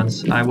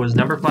 speedruns. I was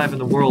number 5 in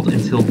the world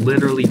until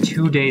literally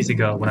 2 days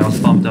ago when I was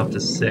bumped up to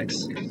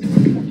 6.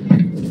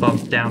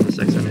 Bumped down to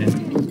 6, I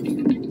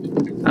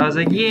mean. I was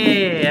like,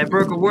 yeah, I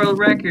broke a world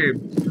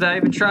record without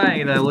even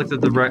trying. And I looked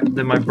at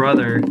then my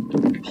brother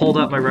pulled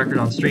up my record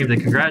on stream to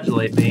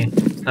congratulate me.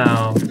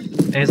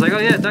 And he's like, oh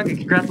yeah, Duncan,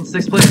 congrats on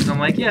 6th place. And I'm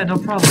like, yeah, no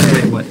problem.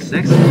 Wait, what,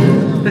 6?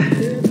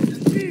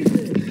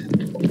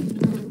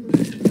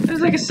 It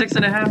was like a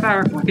 6.5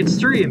 hour fucking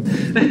stream.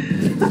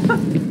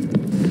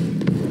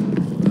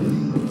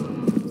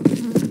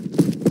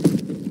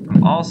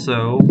 I'm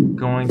also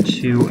going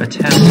to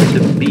attempt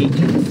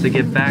to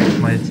get back to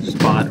my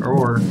spot,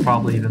 or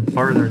probably even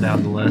further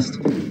down the list,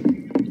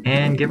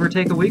 and give or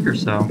take a week or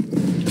so.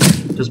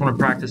 Just want to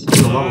practice some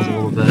of the levels a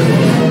little bit.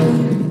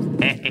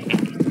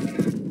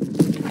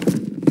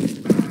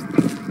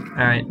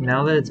 Alright,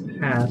 now that it's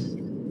passed,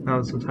 now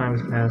that some time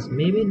has passed,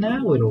 maybe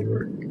now it'll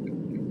work.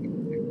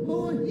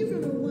 Boy, you're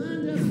gonna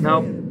wind up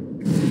Nope.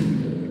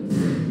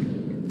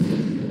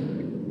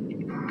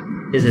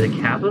 Is it a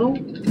capital?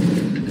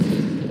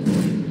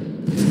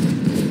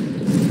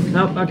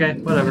 Nope, okay,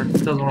 whatever.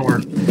 Doesn't want to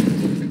work.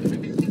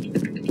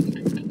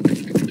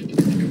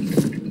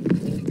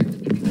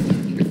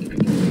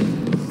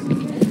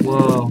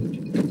 Whoa.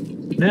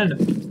 No.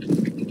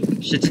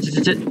 Shit.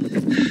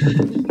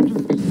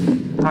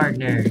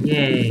 Partner,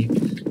 yay.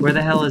 Where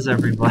the hell is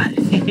everybody?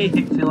 I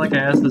feel like I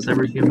ask this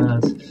every few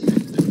minutes.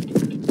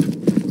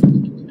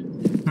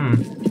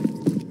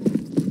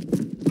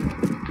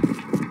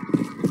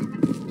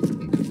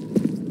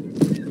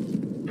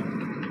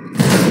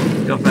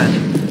 Go fetch.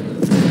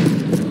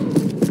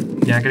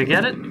 You're not gonna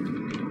get it?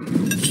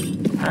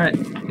 Alright,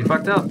 you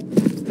fucked up.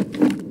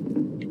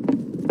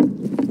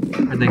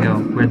 Where'd they go?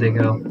 Where'd they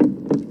go?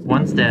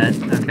 One's dead,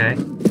 okay.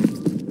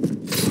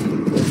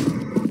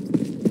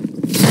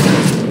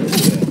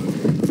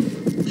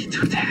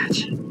 Detach.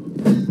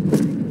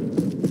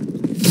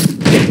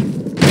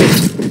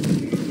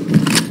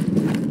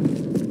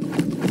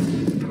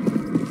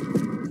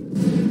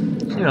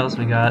 See what else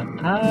we got.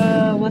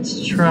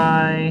 Let's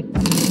try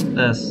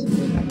this.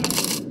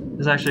 This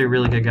is actually a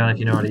really good gun if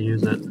you know how to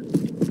use it.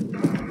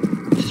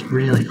 It's just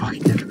really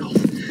fucking difficult.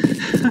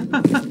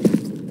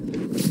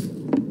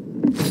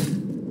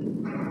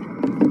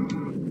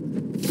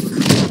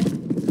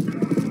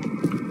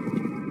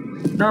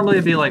 Normally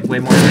it'd be like way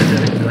more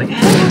energetic and be like,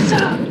 hey, what's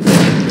up?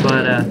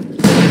 But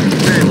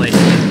very late.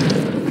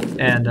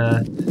 And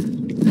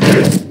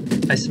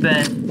I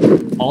spent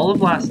all of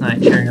last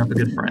night cheering up a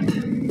good friend.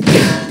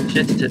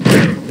 Shit.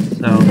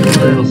 So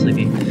a little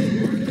sleepy.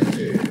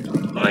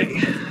 Like,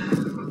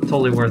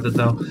 totally worth it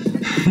though.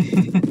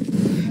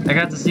 I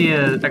got to see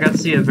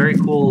a very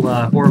cool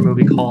horror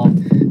movie called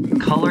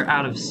Color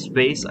Out of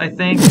Space, I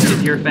think.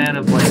 If you're a fan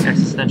of like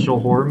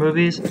existential horror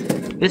movies,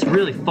 it's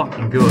really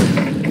fucking good.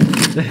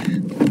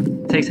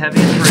 Takes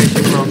heavy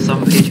inspiration from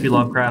some of H.P.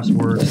 Lovecraft's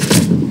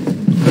works,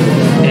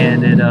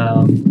 and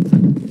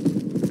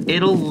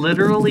it'll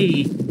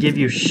literally give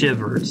you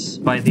shivers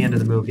by the end of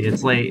the movie.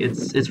 It's like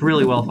it's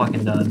really well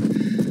fucking done.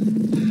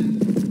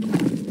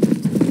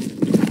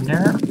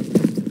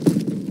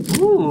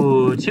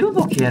 Ooh, 2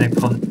 volcanic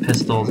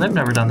pistols. I've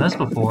never done this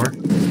before.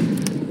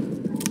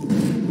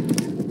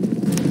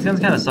 These guns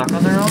kind of suck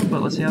on their own,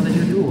 but let's see how they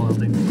do dual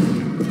wielding.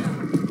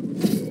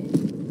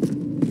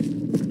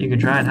 You can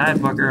try and hide,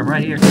 fucker. I'm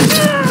right here.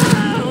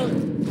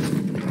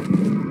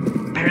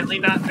 Apparently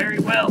not very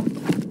well.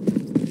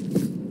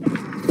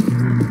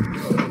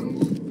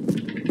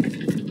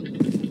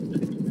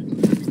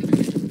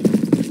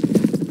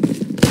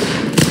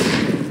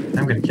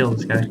 I'm gonna kill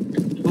this guy.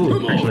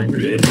 Ooh, actually.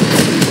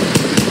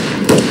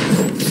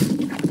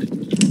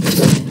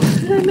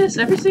 Did I miss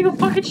every single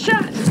fucking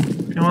shot?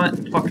 You know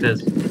what? Fuck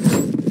this.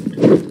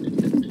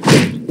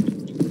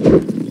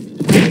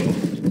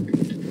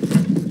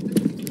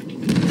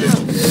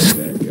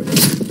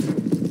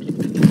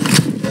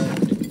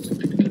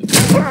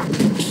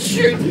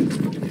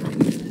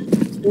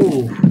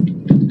 Ooh.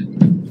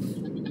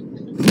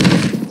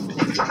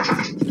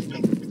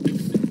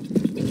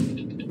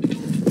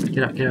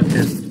 Get up.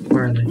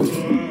 Where are they?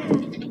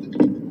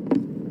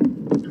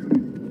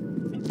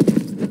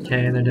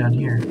 Okay, they're down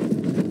here.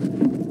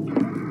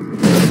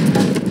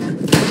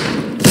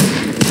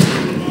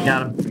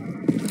 Got him.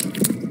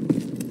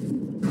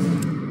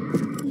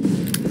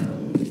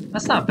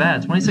 That's not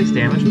bad. 26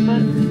 damage with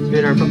that? It's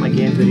weird, I put my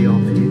game video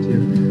on the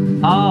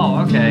YouTube.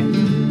 Oh, okay.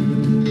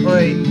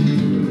 Wait.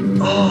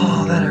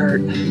 Oh, that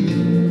hurt.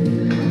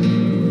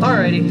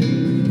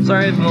 Alrighty.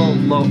 Sorry I'm a little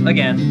low.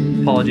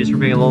 Again, apologies for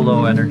being a little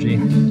low energy.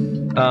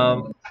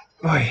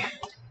 Wait.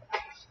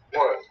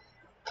 What?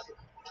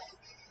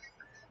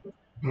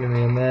 Give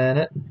me a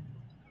minute.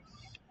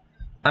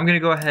 I'm gonna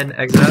go ahead and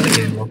exit out of the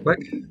game real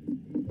quick.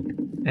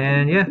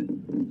 And yeah.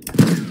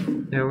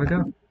 There we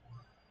go.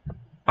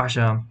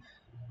 Awesome.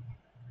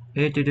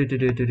 Let's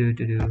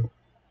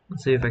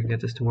see if I can get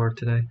this to work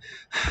today.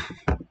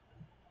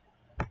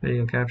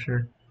 Video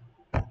capture.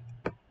 What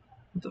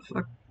the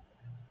fuck?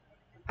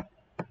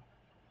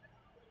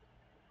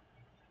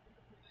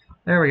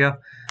 There we go.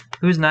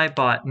 Who's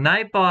Nightbot?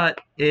 Nightbot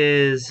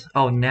is...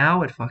 Oh,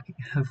 now it fucking...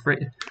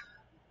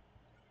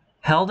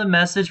 Held a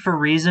message for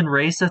reason,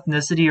 race,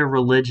 ethnicity, or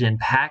religion.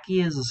 Packy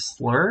is a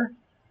slur?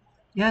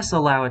 Yes,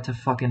 allow it to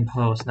fucking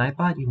post.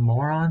 Nightbot, you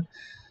moron.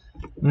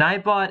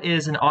 Nightbot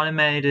is an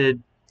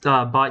automated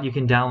bot you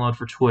can download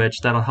for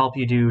Twitch that'll help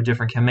you do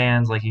different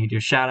commands, like you can do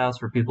shoutouts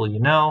for people you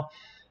know,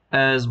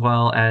 as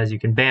well as you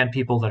can ban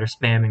people that are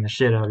spamming the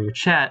shit out of your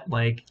chat.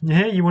 Like,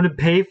 hey, you want to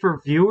pay for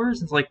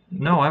viewers? It's like,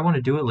 no, I want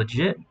to do it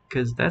legit,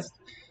 because that's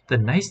the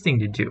nice thing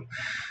to do.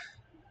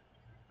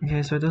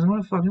 Okay, so it doesn't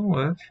want to fucking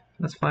work.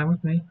 That's fine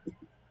with me.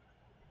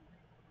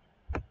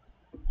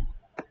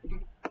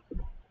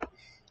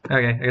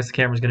 Okay, I guess the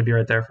camera's going to be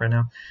right there for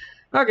now.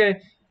 Okay,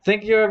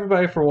 thank you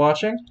everybody for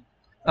watching.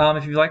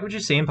 If you like what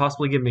you've seen,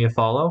 possibly give me a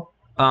follow.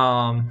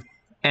 And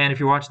if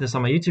you're watching this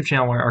on my YouTube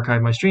channel where I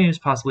archive my streams,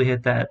 possibly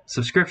hit that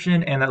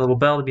subscription and that little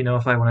bell to be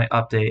notified when I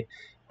update.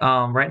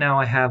 Right now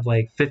I have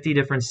like 50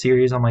 different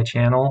series on my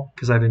channel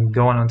because I've been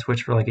going on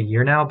Twitch for like a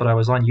year now, but I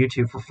was on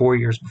YouTube for 4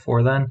 years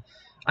before then.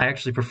 I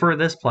actually prefer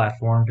this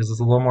platform because it's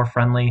a little more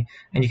friendly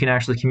and you can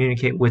actually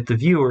communicate with the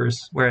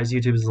viewers, whereas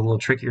YouTube is a little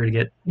trickier to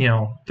get,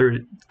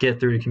 through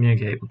to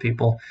communicate with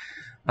people.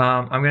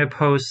 I'm going to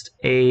post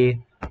a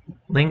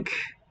link.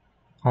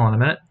 Hold on a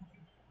minute.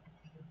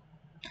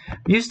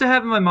 Used to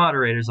have my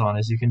moderators on,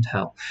 as you can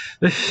tell.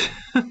 I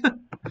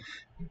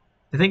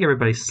think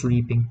everybody's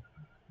sleeping.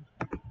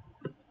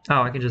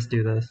 Oh, I can just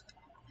do this.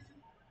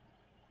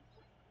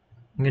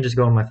 I can just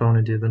go on my phone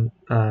and do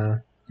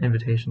the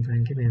invitation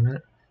thing. Give me a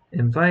minute.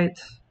 Invite.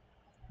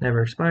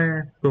 Never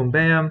expire. Boom,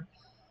 bam.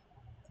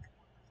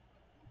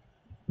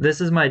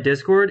 This is my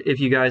Discord if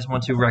you guys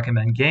want to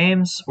recommend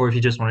games or if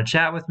you just want to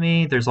chat with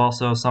me. There's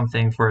also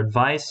something for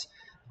advice.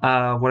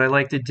 What I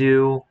like to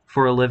do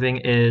for a living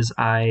is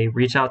I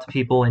reach out to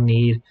people in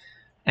need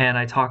and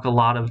I talk people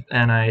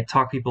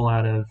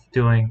out of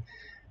doing,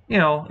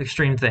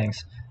 extreme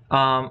things.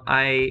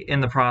 I,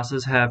 in the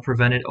process, have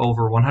prevented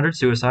over 100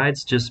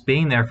 suicides just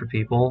being there for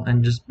people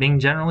and just being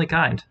generally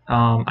kind.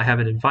 I have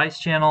an advice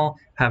channel,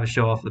 have a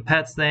show off the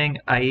pets thing.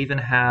 I even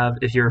have,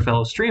 if you're a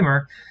fellow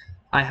streamer,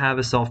 I have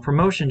a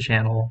self-promotion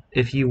channel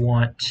if you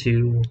want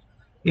to,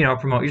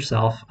 promote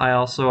yourself. I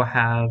also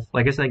have,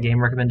 like I said, game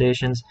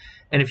recommendations.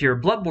 And if you're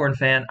a Bloodborne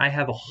fan, I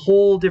have a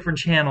whole different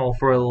channel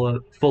full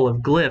of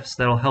glyphs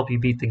that'll help you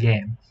beat the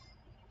game.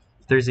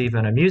 There's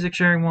even a music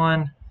sharing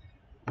one.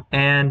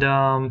 And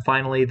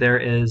finally, there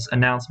is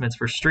announcements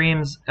for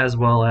streams as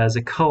well as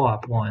a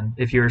co-op one.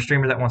 If you're a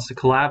streamer that wants to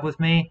collab with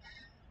me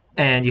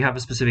and you have a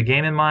specific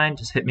game in mind,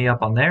 just hit me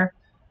up on there.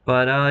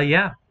 But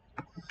yeah.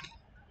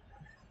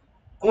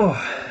 Oh,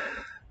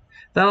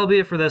 that'll be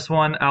it for this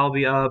one. I'll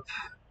be up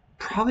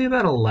probably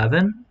about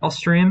 11. I'll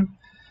stream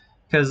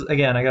because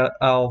again,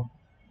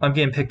 I'm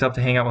getting picked up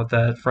to hang out with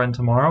that friend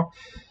tomorrow.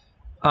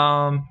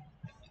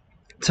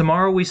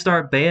 Tomorrow we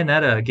start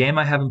Bayonetta, a game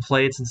I haven't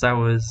played since I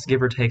was,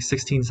 give or take,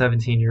 16,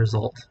 17 years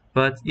old.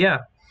 But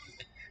yeah.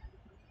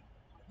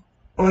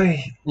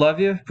 Oi, love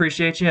you,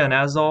 appreciate you, and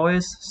as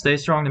always, stay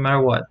strong no matter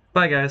what.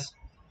 Bye, guys.